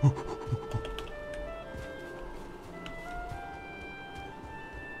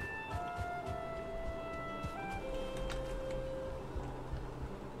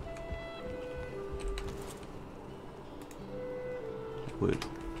 Wood.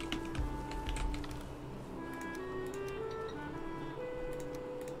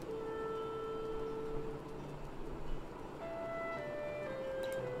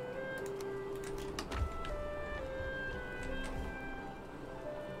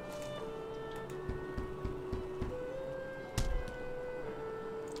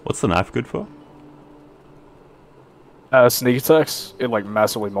 What's the knife good for? Sneak attacks, it like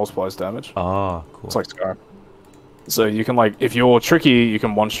massively multiplies damage. Oh, cool. It's like Skyrim. So you can like, if you're tricky, you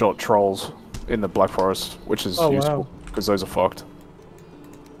can one-shot trolls in the Black Forest, which is useful because those are fucked.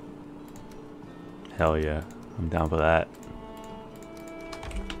 Hell yeah, I'm down for that.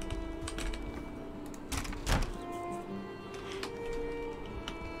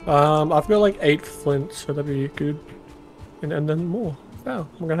 I've got like 8 flint, so that'd be good. And then more. Wow,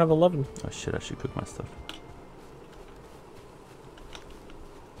 I'm gonna have 11. Oh shit, I should cook my stuff.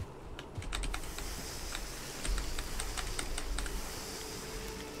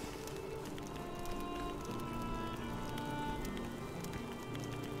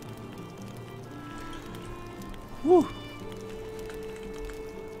 Woo.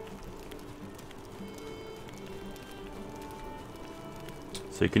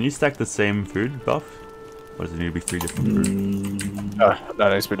 So can you stack the same food, Buff? Or does it need to be 3 different food? No,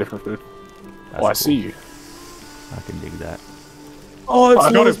 that needs to be different food. That's Oh, I cool. see you. I can dig that. Oh, it's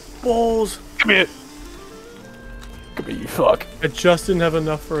I got those it. balls! Come here. Come here, you fuck. I just didn't have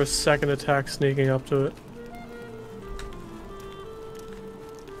enough for a second attack sneaking up to it.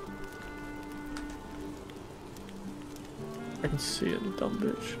 I can see it, dumb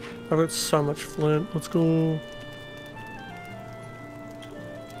bitch. I've got so much flint. Let's go.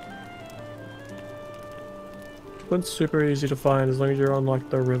 Flint's super easy to find as long as you're on like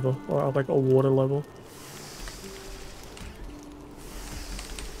the river or like a water level.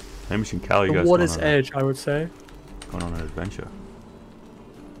 Hamish and Cal, you The guys water's edge, I would say. going on an adventure.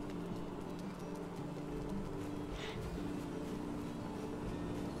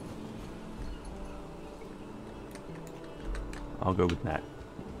 I'll go with Nat.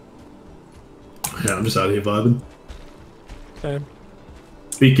 Yeah, I'm just out here vibing. Same.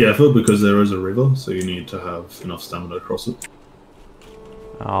 Be careful because there is a river, so you need to have enough stamina to cross it.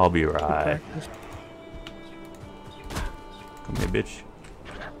 I'll be right. Come here, bitch.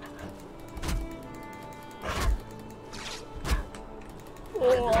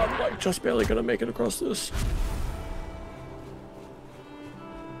 Oh, I'm like just barely gonna make it across this.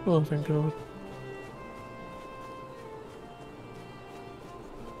 Oh, thank God.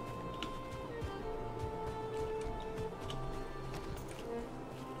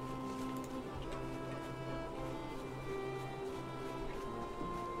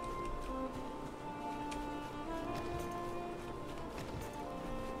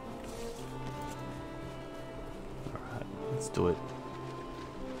 Alright, let's do it.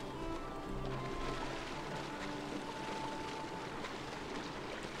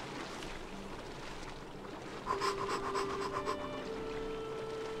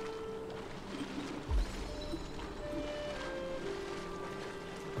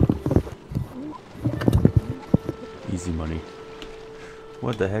 Easy money.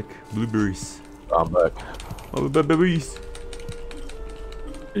 What the heck? Blueberries. I'm back. Oh, blueberries.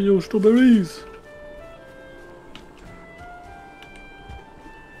 Yo, strawberries!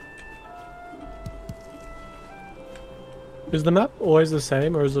 Is the map always the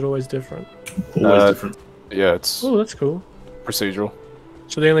same or is it always different? Always different. Yeah, it's Oh, that's cool. procedural.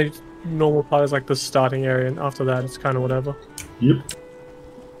 So the only normal part is like the starting area, and after that it's kind of whatever. Yep.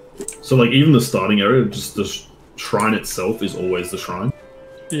 So like even the starting area, just the shrine itself is always the shrine.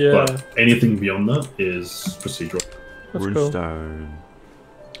 Yeah, But anything beyond that is procedural. that's cool. Runestone.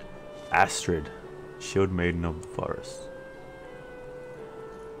 Astrid. Shield Maiden of the Forest.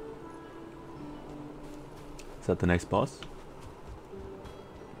 Is that the next boss?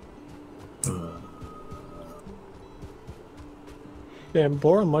 Damn,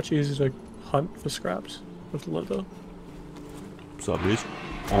 boar are much easier to hunt for scraps with leather. What's up, bitch?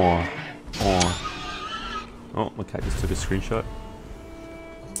 Oh, my cat just took a screenshot.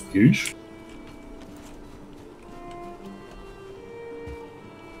 Huge.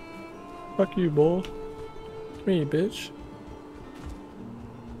 Fuck you, boar. Come here, bitch.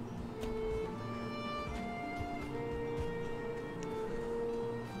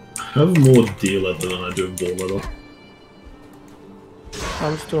 I have more deer leather than I do boar leather.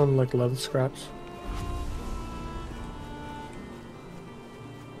 I'm just doing like leather scraps.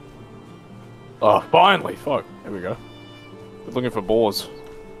 Oh, finally! Fuck. There we go. We're looking for boars.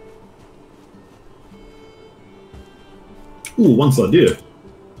 Ooh, one side deer.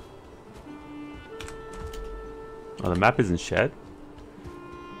 Oh, the map isn't shared?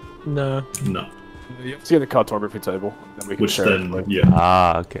 No. No. You have to get the cartography table, then we can Which share then, it. yeah.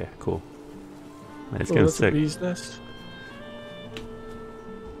 Ah, okay, cool. Man, it's Oh, getting that's a sick. bee's nest.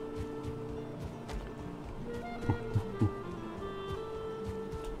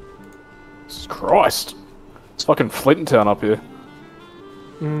 Jesus Christ! It's fucking Flinton Town up here.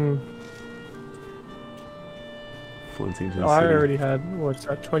 Mm. Flinting to the I city. already had, what's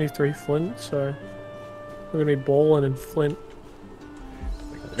that, 23 flint, so we're gonna be balling in flint.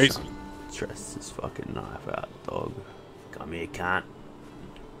 Easy. Stress this fucking knife out, dog. Come here, cunt.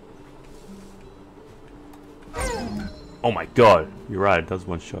 Oh my god, you're right, it does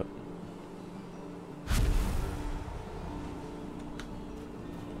one shot.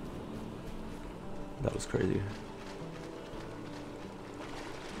 That was crazy.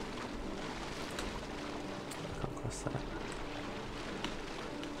 I can't cross that.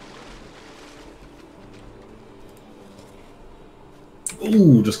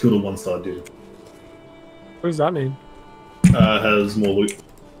 Ooh, just killed a 1-star dude. What does that mean? Has more loot.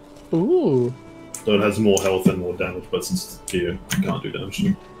 Ooh. So it has more health and more damage, but since it's deer, you can't do damage to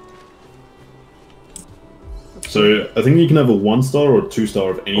him. So I think you can have a 1-star or a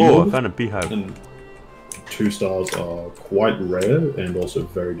 2-star of any Oh, mob, I found a beehive. and 2 stars are quite rare and also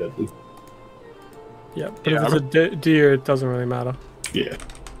very deadly. Yeah, but Yeah, if it's a deer, it doesn't really matter. Yeah.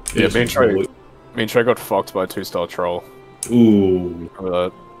 Yeah, It's me and just more Trey, loot. me and Trey got fucked by a 2-star troll. Ooh. Remember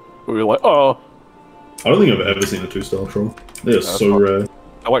that? We were like, oh, I don't think I've ever seen a 2-star troll. They are that's so not- rare.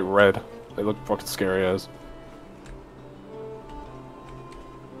 they're like red. They look fucking scary as.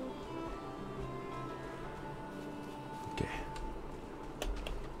 Okay.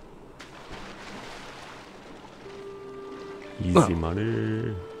 Easy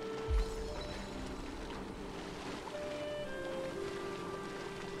money.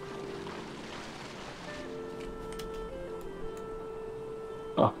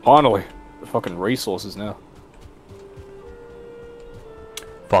 Oh, finally, the fucking resources now.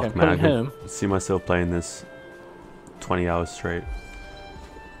 Fuck, Yeah, man, I putting can see myself playing this 20 hours straight.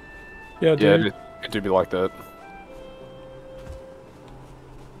 Yeah, Yeah, dude. it do be like that.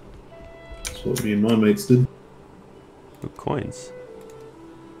 That's what me and my mates did. Good coins.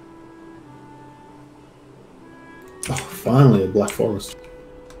 Oh, finally a black forest.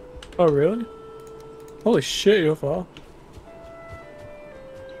 Oh, really? Holy shit, you're far.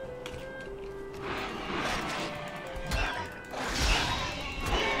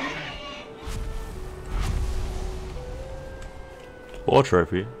 War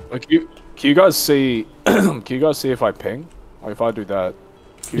trophy. Like can you guys see? Can you guys see if I ping? Like if I do that?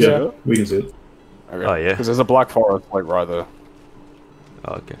 Can you see Yeah, it? we can see it. Okay. Oh, yeah. Because there's a black forest like right there.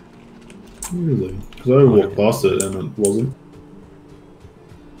 Oh, okay. Really? Because I walked past it and it wasn't.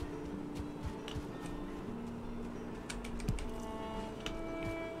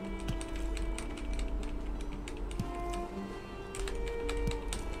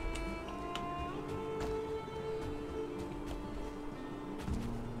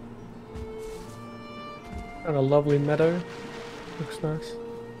 And a lovely meadow. Looks nice.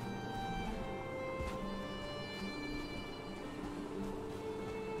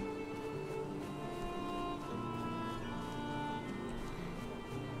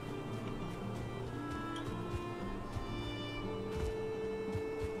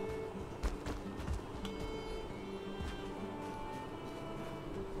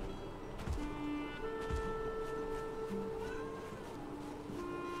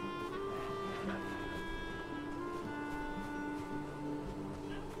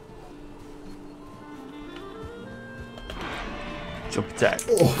 Jump attack.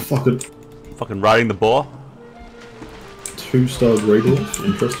 Oh, fuck it. Fucking riding the boar. 2-star Grey Dwarf.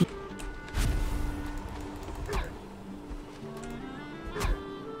 Interesting.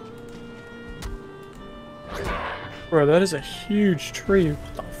 Bro, that is a huge tree.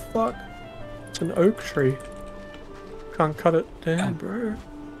 What the fuck? It's an oak tree. Can't cut it down, bro.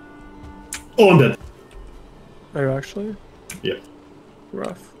 Oh, I'm dead. Are you actually? Yeah.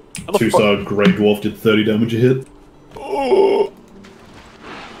 Rough. 2-star Grey Dwarf did 30 damage a hit. Oh,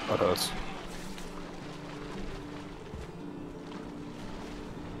 that hurts.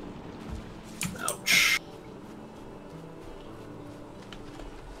 Ouch.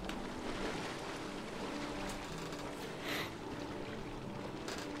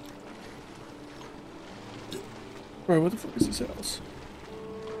 Bro, what the fuck is this house?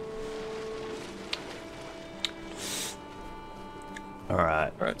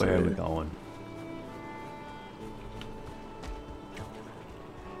 Alright, Alright, where are so we yeah. going?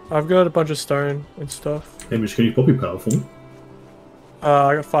 I've got a bunch of stone and stuff. Hamish, can you pop your power for me?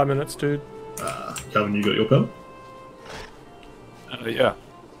 I got 5 minutes, dude. Calvin, you got your power? Yeah.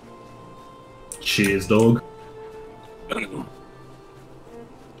 Cheers, dog.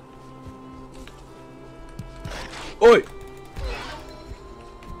 Oi!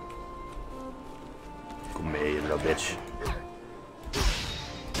 Come here, you little bitch.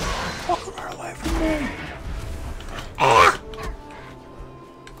 Fuck her away from me.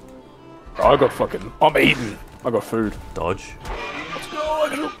 I got fucking. I'm eating. I got food. Dodge. Let's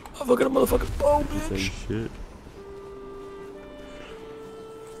go. I've got a motherfucking bow, Say bitch. shit.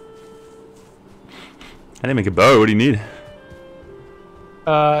 I didn't make a bow. What do you need?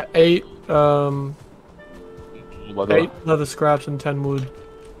 8 Leather. 8 leather scraps and 10 wood.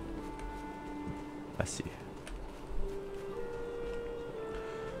 I see.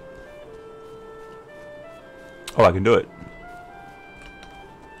 Oh, I can do it.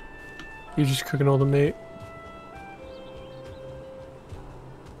 You're just cooking all the meat.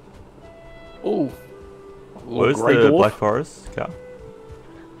 Ooh. Where's grey the dwarf. Black Forest? Cal?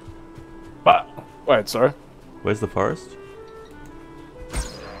 But wait, sorry. Where's the forest?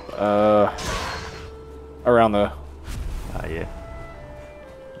 Around there. Ah, yeah.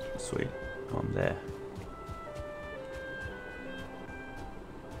 Sweet. I'm there.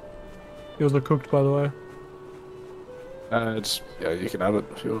 Yours are cooked, by the way. It's yeah, you can have it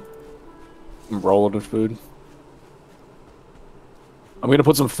if you want. Roll it in food. I'm gonna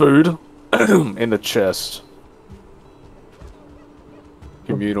put some food in the chest.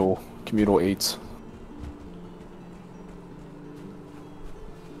 Communal eats.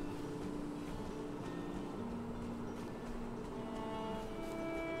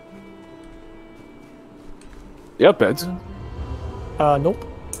 Yeah, beds. Nope.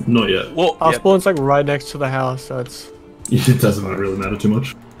 Not yet. Well, Our yeah, spawn's like right next to the house, so it's... It doesn't really matter too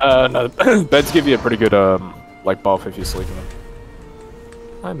much. No, beds give you a pretty good like buff if you sleep in them.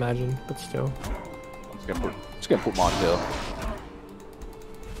 I imagine, but still. I'm just gonna put mine here.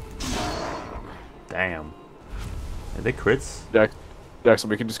 Damn. Are they crits? Jackson,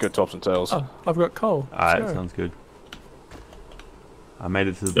 we can just go tops and tails. Oh, I've got coal. Let's Alright, go. sounds good. I made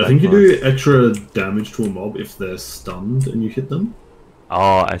it to the I Black think you Forest. do extra damage to a mob if they're stunned and you hit them.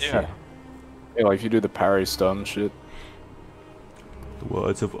 Oh, I see. Yeah. Yeah, like if you do the parry stun shit. The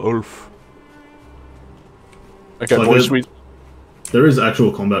words of Ulf. Okay, Like boys, it- There is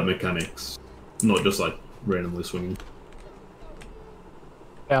actual combat mechanics, not just like randomly swinging.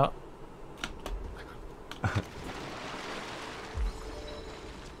 Yeah.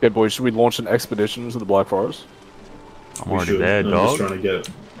 Okay, boys, should we launch an expedition to the Black Forest? I'm We already should. there, I'm dog. just trying to get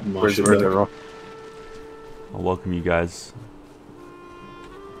my Where's shit the back. rock? I'll welcome you guys.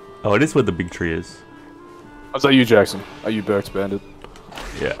 Oh, it is where the big tree is. Is that you, Jackson? Are you Burke's Bandit?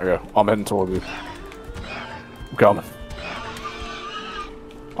 Yeah. Okay, I'm heading toward you. I'm coming.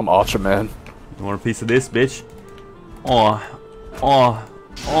 I'm Archer, man. You want a piece of this, bitch? Oh.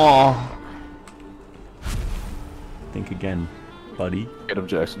 Think again, buddy. Get him,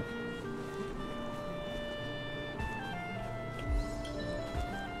 Jackson.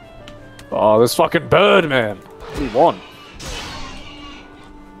 Oh, this fucking bird, man. What do you want?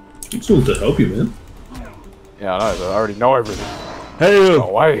 It's all to help you, man. Yeah, I know, but I already know everything. Hey, Go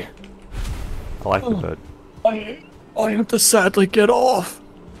away. I like the bird. I have to sadly get off.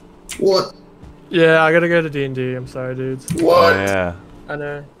 What? Yeah, I gotta go to D&D. I'm sorry, dudes. Oh What? yeah. I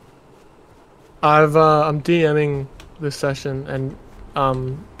know. I'm DMing this session, and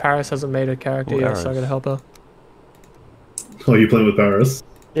Paris hasn't made a character Oh, yet, so I Paris. gotta help her. Oh, you playing with Paris?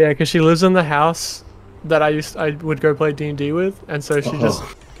 Yeah, because she lives in the house that I would go play D&D with, and so she just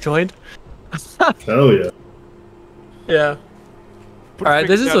joined. Hell yeah. Yeah. Put Alright,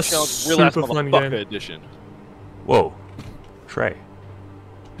 this is Finger a Challenge Real Ass super fun Motherfucker game. edition. Whoa. Trey.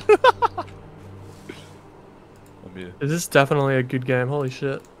 I mean, This is definitely a good game. Holy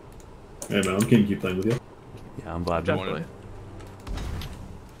shit. Hey man, I'm keen to keep playing with you. Yeah, I'm glad you Definitely.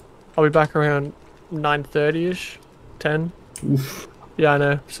 I'll be back around 9:30ish, 10. Oof. Yeah, I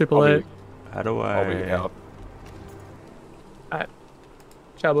know. Super I'll be- late. How do I'll be I... out.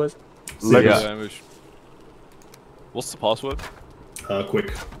 Ciao, boys. See ya. damage. What's the password?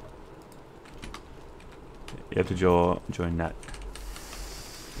 Quick. You have to join that.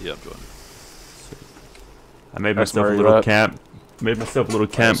 Yeah, I'm joining. I made That's myself a where little you're at. camp. Made myself a little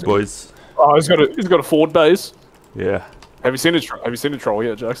camp, boys. Oh, he's got a forward base. Yeah. Have you seen a troll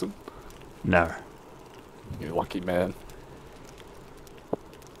yet, Jackson? No. You lucky man.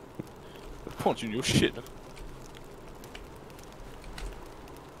 Punching your shit.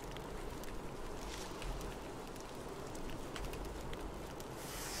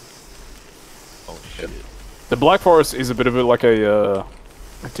 Oh shit. The Black Forest is a bit of a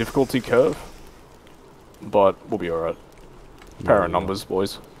difficulty curve, but we'll be alright. Power of numbers,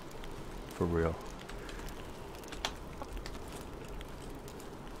 boys. For real.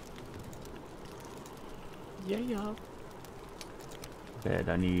 Yeah. Bed,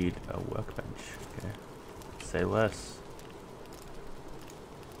 I need a workbench. Okay. Say less.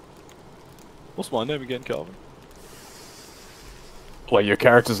 What's my name again, Calvin? Wait, your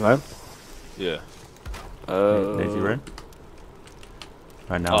character's name? Yeah. Daisy Ren?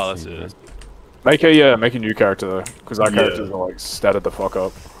 Right now. Oh, that's Daisy it. Ren. Make a new character though, because our Yeah. characters are like statted the fuck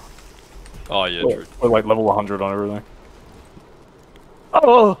up. Oh, yeah, We're, true. we're like level 100 on everything.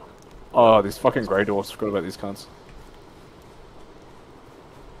 Oh! Oh, these fucking grey dwarfs. Forgot about these cunts.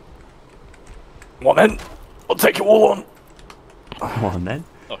 Come on then! I'll take you all on! Come on then.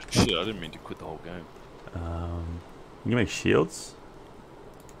 Oh, shit, I didn't mean to quit the whole game. You make shields?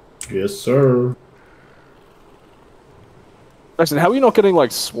 Yes, sir. Listen, how are you not getting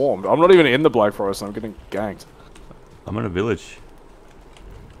like swarmed? I'm not even in the Black Forest and I'm getting ganked. I'm in a village.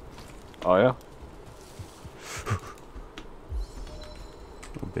 Oh yeah?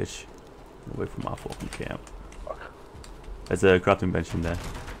 Oh, bitch. Away from my fucking camp. There's a crafting bench in there.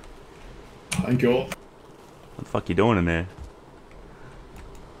 Thank you. What the fuck you doing in there?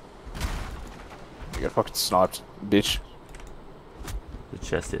 You got fucking sniped, bitch. The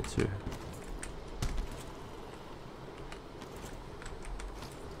chest there too.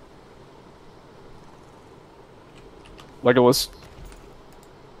 Legolas.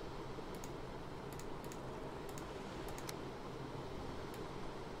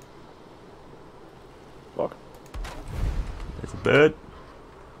 Fuck. There's a bird.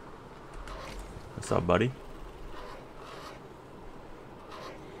 What's up, buddy?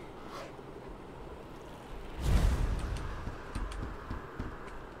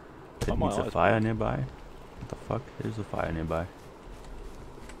 Oh, my There's a eyes, fire nearby. What the fuck? There's a fire nearby.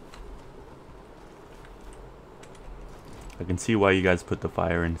 I can see why you guys put the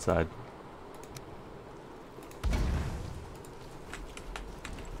fire inside.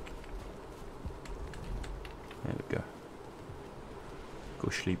 There we go. Go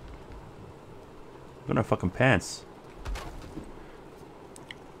sleep. Got no fucking pants.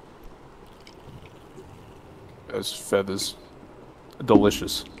 Those feathers.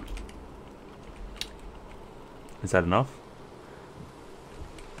 Delicious. Is that enough?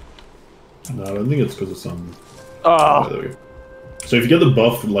 No, I don't think it's because of some. Ah! Oh, there we go. So if you get the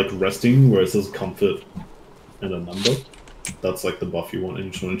buff like resting, where it says comfort and a number, that's like the buff you want, and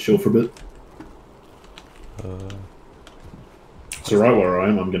you just want to chill for a bit. So right where I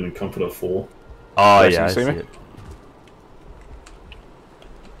am, I'm getting comfort at 4. Oh Jackson, yeah, I you see see me? it.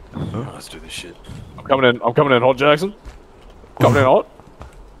 Let's do this shit. I'm coming in hot, Jackson. Coming in hot.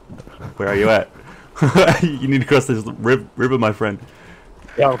 Where are you at? You need to cross this river, my friend.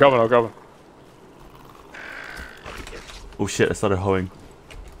 Yeah, I'm coming. Oh shit, I started hoeing.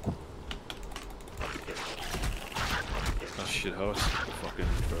 Oh, shit, how is fucking,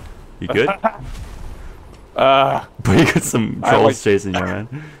 bro? You good? Ah, But you got some I trolls like- chasing you,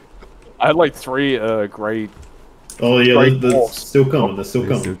 man. I had like 3 grey. Oh yeah, Great they're dwarfs. still coming. They're still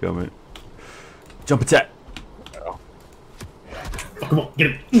They're coming. still coming. Jump attack! Oh, come on,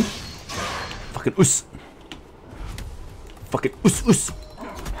 get him. Fucking us! Fucking us!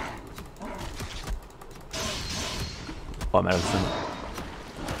 Oh, I'm out of stamina.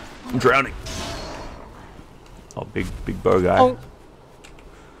 I'm drowning. Oh, big bow guy. Oh.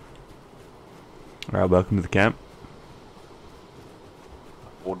 Alright, welcome to the camp.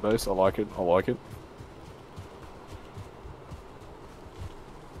 Board base, I like it.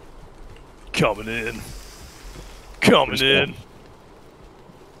 Coming in.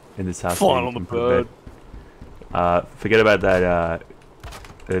 In this house. Flying where you on the can put a bed. Forget about that,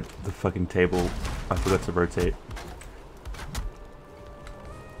 the fucking table. I forgot to rotate.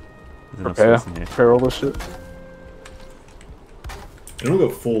 There's enough space in here. Prepare all this shit. Anyone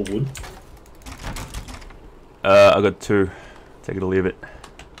got 4 wood? I got 2. Take it or leave it.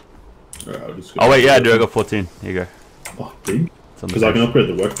 Alright, I'll just. Oh wait, yeah, I do. I got 14. Here you go. Oh, big. It's on the Because I can bench. upgrade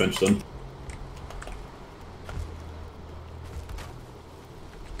the workbench then.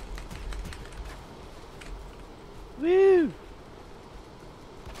 Woo!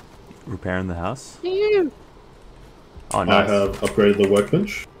 Repairing the house. Ew. Oh, I nice. have upgraded the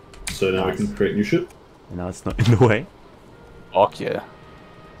workbench, so now Nice. we can create new shit. And now it's not in the way. Fuck yeah.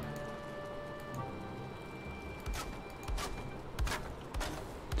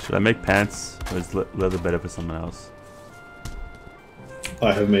 Should I make pants, or is leather better for someone else?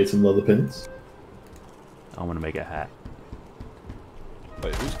 I have made some leather pants. I want to make a hat.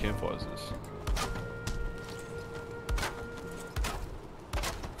 Wait, whose campfire is this?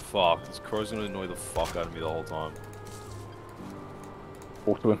 Fuck, this crow's gonna annoy the fuck out of me the whole time.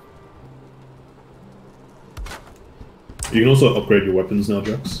 Walk to him. You can also upgrade your weapons now,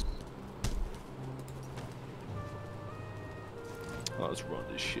 Jax. Oh, let's run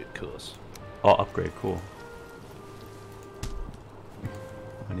this shit, cuss. Oh, upgrade, cool.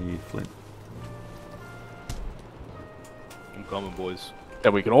 I need flint. I'm coming, boys. Yeah,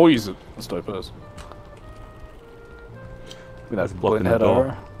 we can all use it. Let's do it first. That's That blocking blend the head door.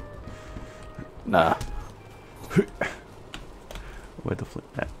 arrow. Nah. Where'd the flip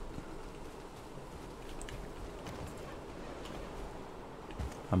at?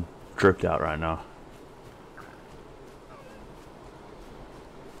 I'm dripped out right now.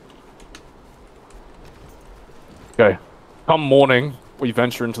 Okay. Come morning, we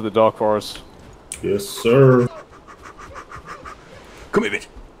venture into the dark forest. Yes, sir. Come here, bitch!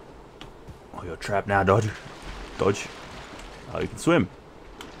 Oh, you're trapped now, Dodge. Dodge. Oh, you can swim.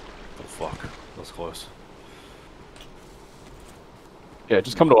 Oh fuck, that's close. Yeah,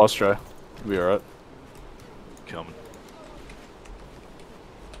 just come to us, Trey. We'll be alright. Coming.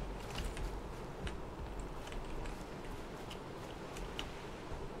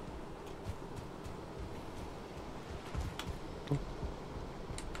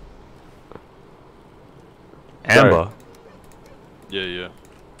 Amber. Yeah, yeah.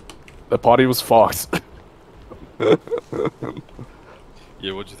 The party was fucked.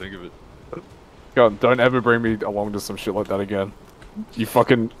 Yeah, what'd you think of it? God, don't ever bring me along to some shit like that again. You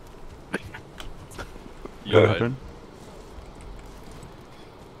fucking... You What right.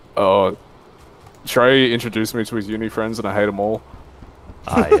 happened? Trey introduced me to his uni friends and I hate them all.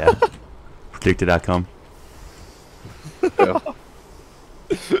 Ah, yeah. Predicted outcome. Yeah.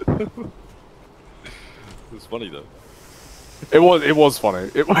 It was funny though. It was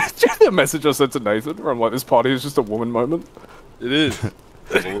funny. It was just the message I sent to Nathan where I'm like, this party is just a woman moment. It is.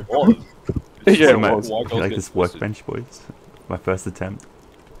 Well, it was. Yeah, So it my- was. Why you girls like get this twisted. workbench, boys? My first attempt.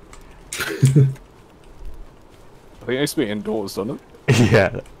 I think it used to be indoors, doesn't it?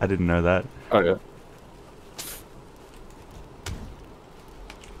 Yeah, I didn't know that. Oh, yeah.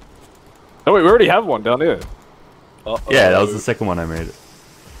 Oh, wait, we already have one down here. Yeah, that was the second one I made.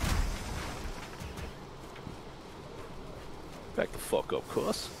 Back the fuck up,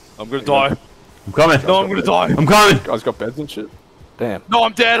 cuss. I'm gonna die. I'm coming! No, I'm gonna die. I'm coming! Guys got beds and shit. Damn. No,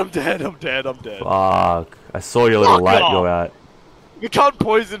 I'm dead. I'm dead. I'm dead. I'm dead. Fuck. I saw your little Fuck light off. go out. You can't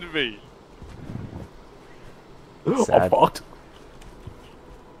poison me. I'm Sad. fucked.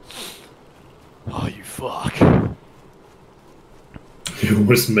 Oh, you fuck. You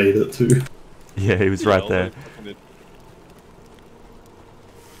almost made it too. Yeah, he was right there.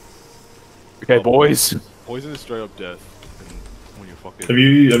 Okay, boys. Poison is straight up death. And when you're fucking. Have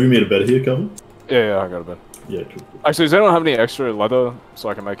you made a bed here, Kevin? Yeah, I got a bed. Yeah, cool. Actually, does anyone have any extra leather so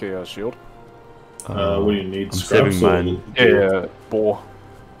I can make a shield? What do you need? I'm Scraps saving or- mine. Yeah, boar.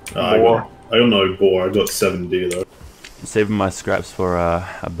 I Boar. don't know boar. I got 7D though. I'm saving my scraps for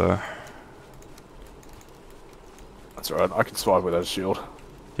a bow. That's alright, I can survive without a shield. Do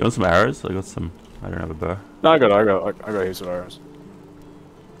you want some arrows? I got some. I don't have a bow. No, I got heaps of arrows.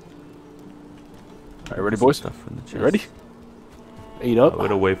 Alright, ready, Some boys? Stuff in the chest. You ready? Eat up. I'm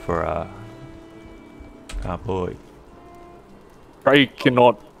gonna wait for boy. Trey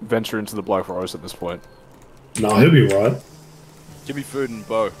cannot venture into the Black Forest at this point. Nah, he'll be right. Give me food and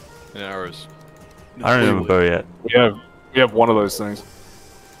bow and arrows. I don't have a bow yet. We have one of those things.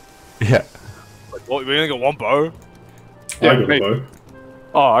 Yeah. Like, what, we only got one bow? Yeah, I got me. a bow.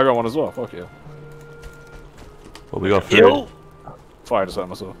 Oh, I got one as well. Fuck yeah. Well, we got food. Kill? Fire to set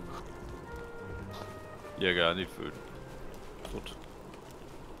myself. Yeah, guy, I need food. Good.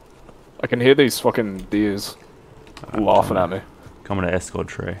 I can hear these fucking deers laughing at me. Coming to escort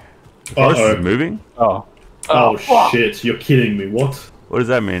tray. The forest Uh-oh. is moving? Oh. Oh, fuck. shit, you're kidding me. What? What does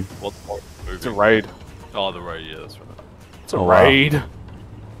that mean? What? It's a raid. Oh, the raid, yeah, that's right. It's a Oh, wow. raid.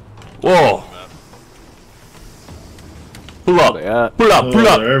 Whoa! Map. Pull up! Yeah. Pull up! Pull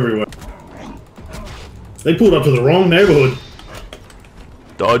Oh, up! they're everywhere. They pulled up to the wrong neighborhood.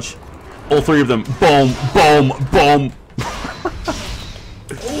 Dodge. All three of them. Boom! Boom! Boom!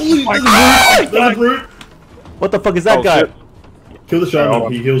 Holy that's a brute. What the fuck is that Oh, guy? shit. Kill the hold shaman,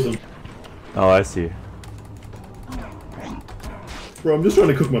 on. he heals him. Oh, I see. Bro, I'm just trying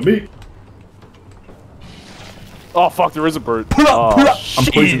to cook my meat. Oh fuck, there is a bird. Pull up! Oh, Pull up! I'm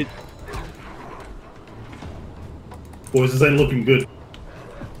shit. poisoned. Boys, this ain't looking good.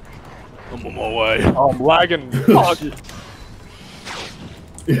 I'm on my way. Oh, I'm lagging. Fuck.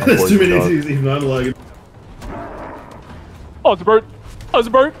 There's boys too many dog. Z's, even I'm lagging. Oh, it's a bird. Oh, it's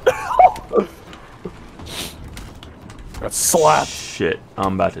a bird. Got slapped. Shit,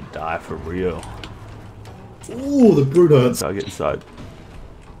 I'm about to die for real. Ooh, the brute hurts. So I'll get inside.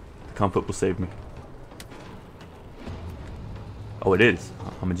 Comfort will save me. Oh, it is.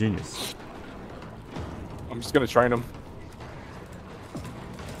 I'm a genius. I'm just gonna train him.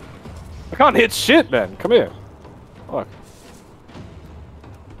 I can't hit shit, man. Come here. Fuck.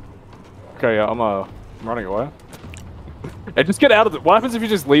 Okay, I'm running away. And just get out of it. What happens if you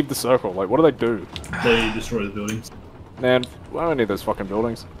just leave the circle? Like, what do they do? They destroy the buildings. Man, I don't need those fucking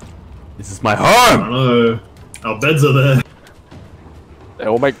buildings. This is my I home! don't know. Our beds are there. Yeah,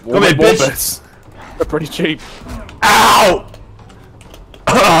 we'll make Come more in, bitch. beds. They're pretty cheap. Ow!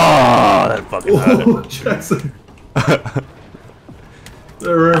 Oh, that fucking hurt. Oh, Jackson.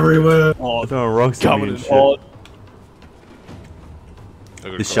 They're everywhere. Oh, Throwing rocks at me coming and in shit. hot.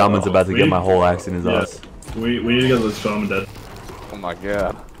 This shaman's about to get my whole axe in his Yeah. ass. We need to get this shaman dead. Oh my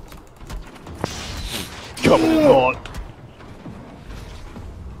god. Coming in hot.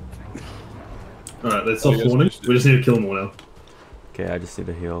 Alright, they stopped you guys spawning. finished it? We just need to kill them all now. Okay, I just need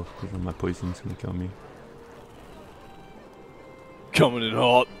a heal because my poison's gonna kill me. Coming in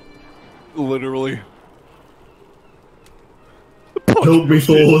hot. Literally. Help me,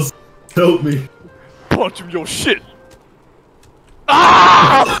 Thors. Help me. Punch him your shit.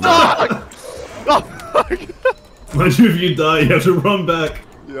 Ah! Mind you, if you die, you have to run back.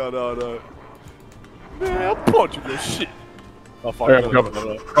 Yeah, no. Man, I'll punch him your shit. Oh, fuck.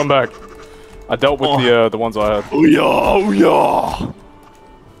 Okay, come back. I dealt with the ones I had. Oh yeah.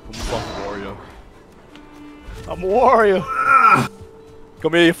 I'm a fucking warrior. I'm a warrior.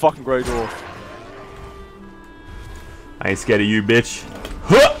 Come here, you fucking grey dwarf. I ain't scared of you, bitch.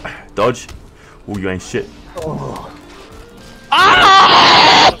 Huh! Dodge. Oh, you ain't shit.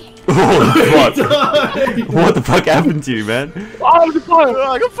 Ah! Oh, fuck. What the fuck happened to you, man? Oh, the fire!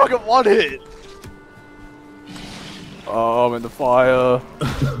 I got fucking one hit. Oh, I'm in the fire.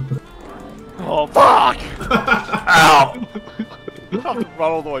 Oh fuck! Ow! I have to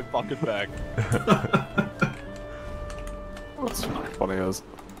run all the way fucking back. That's funny as.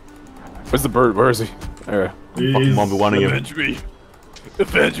 Where's the bird? Where is he? There. Fucking He's- 1v1 again. Avenge me!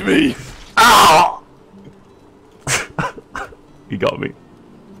 Avenge me! Ow! You got me.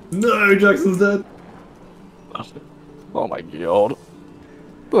 No, Jackson's dead. Oh my god.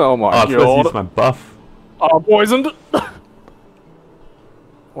 Oh my Oh, I forgot to god. use my buff. Oh, poisoned! I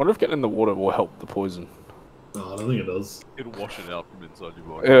wonder if getting in the water will help the poison. Oh, I don't think it does. It'll wash it out from inside your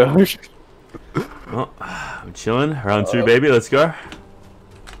body. Yeah. Oh, I'm chilling. Round 2, baby. Let's go.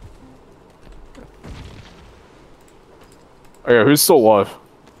 Okay, who's still alive?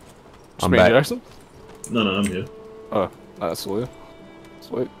 Just I'm me and back. Jackson? No, I'm here. Oh, no, that's still here.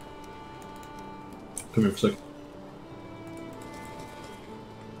 Sweet. Come here for a sec.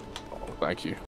 Oh, thank you.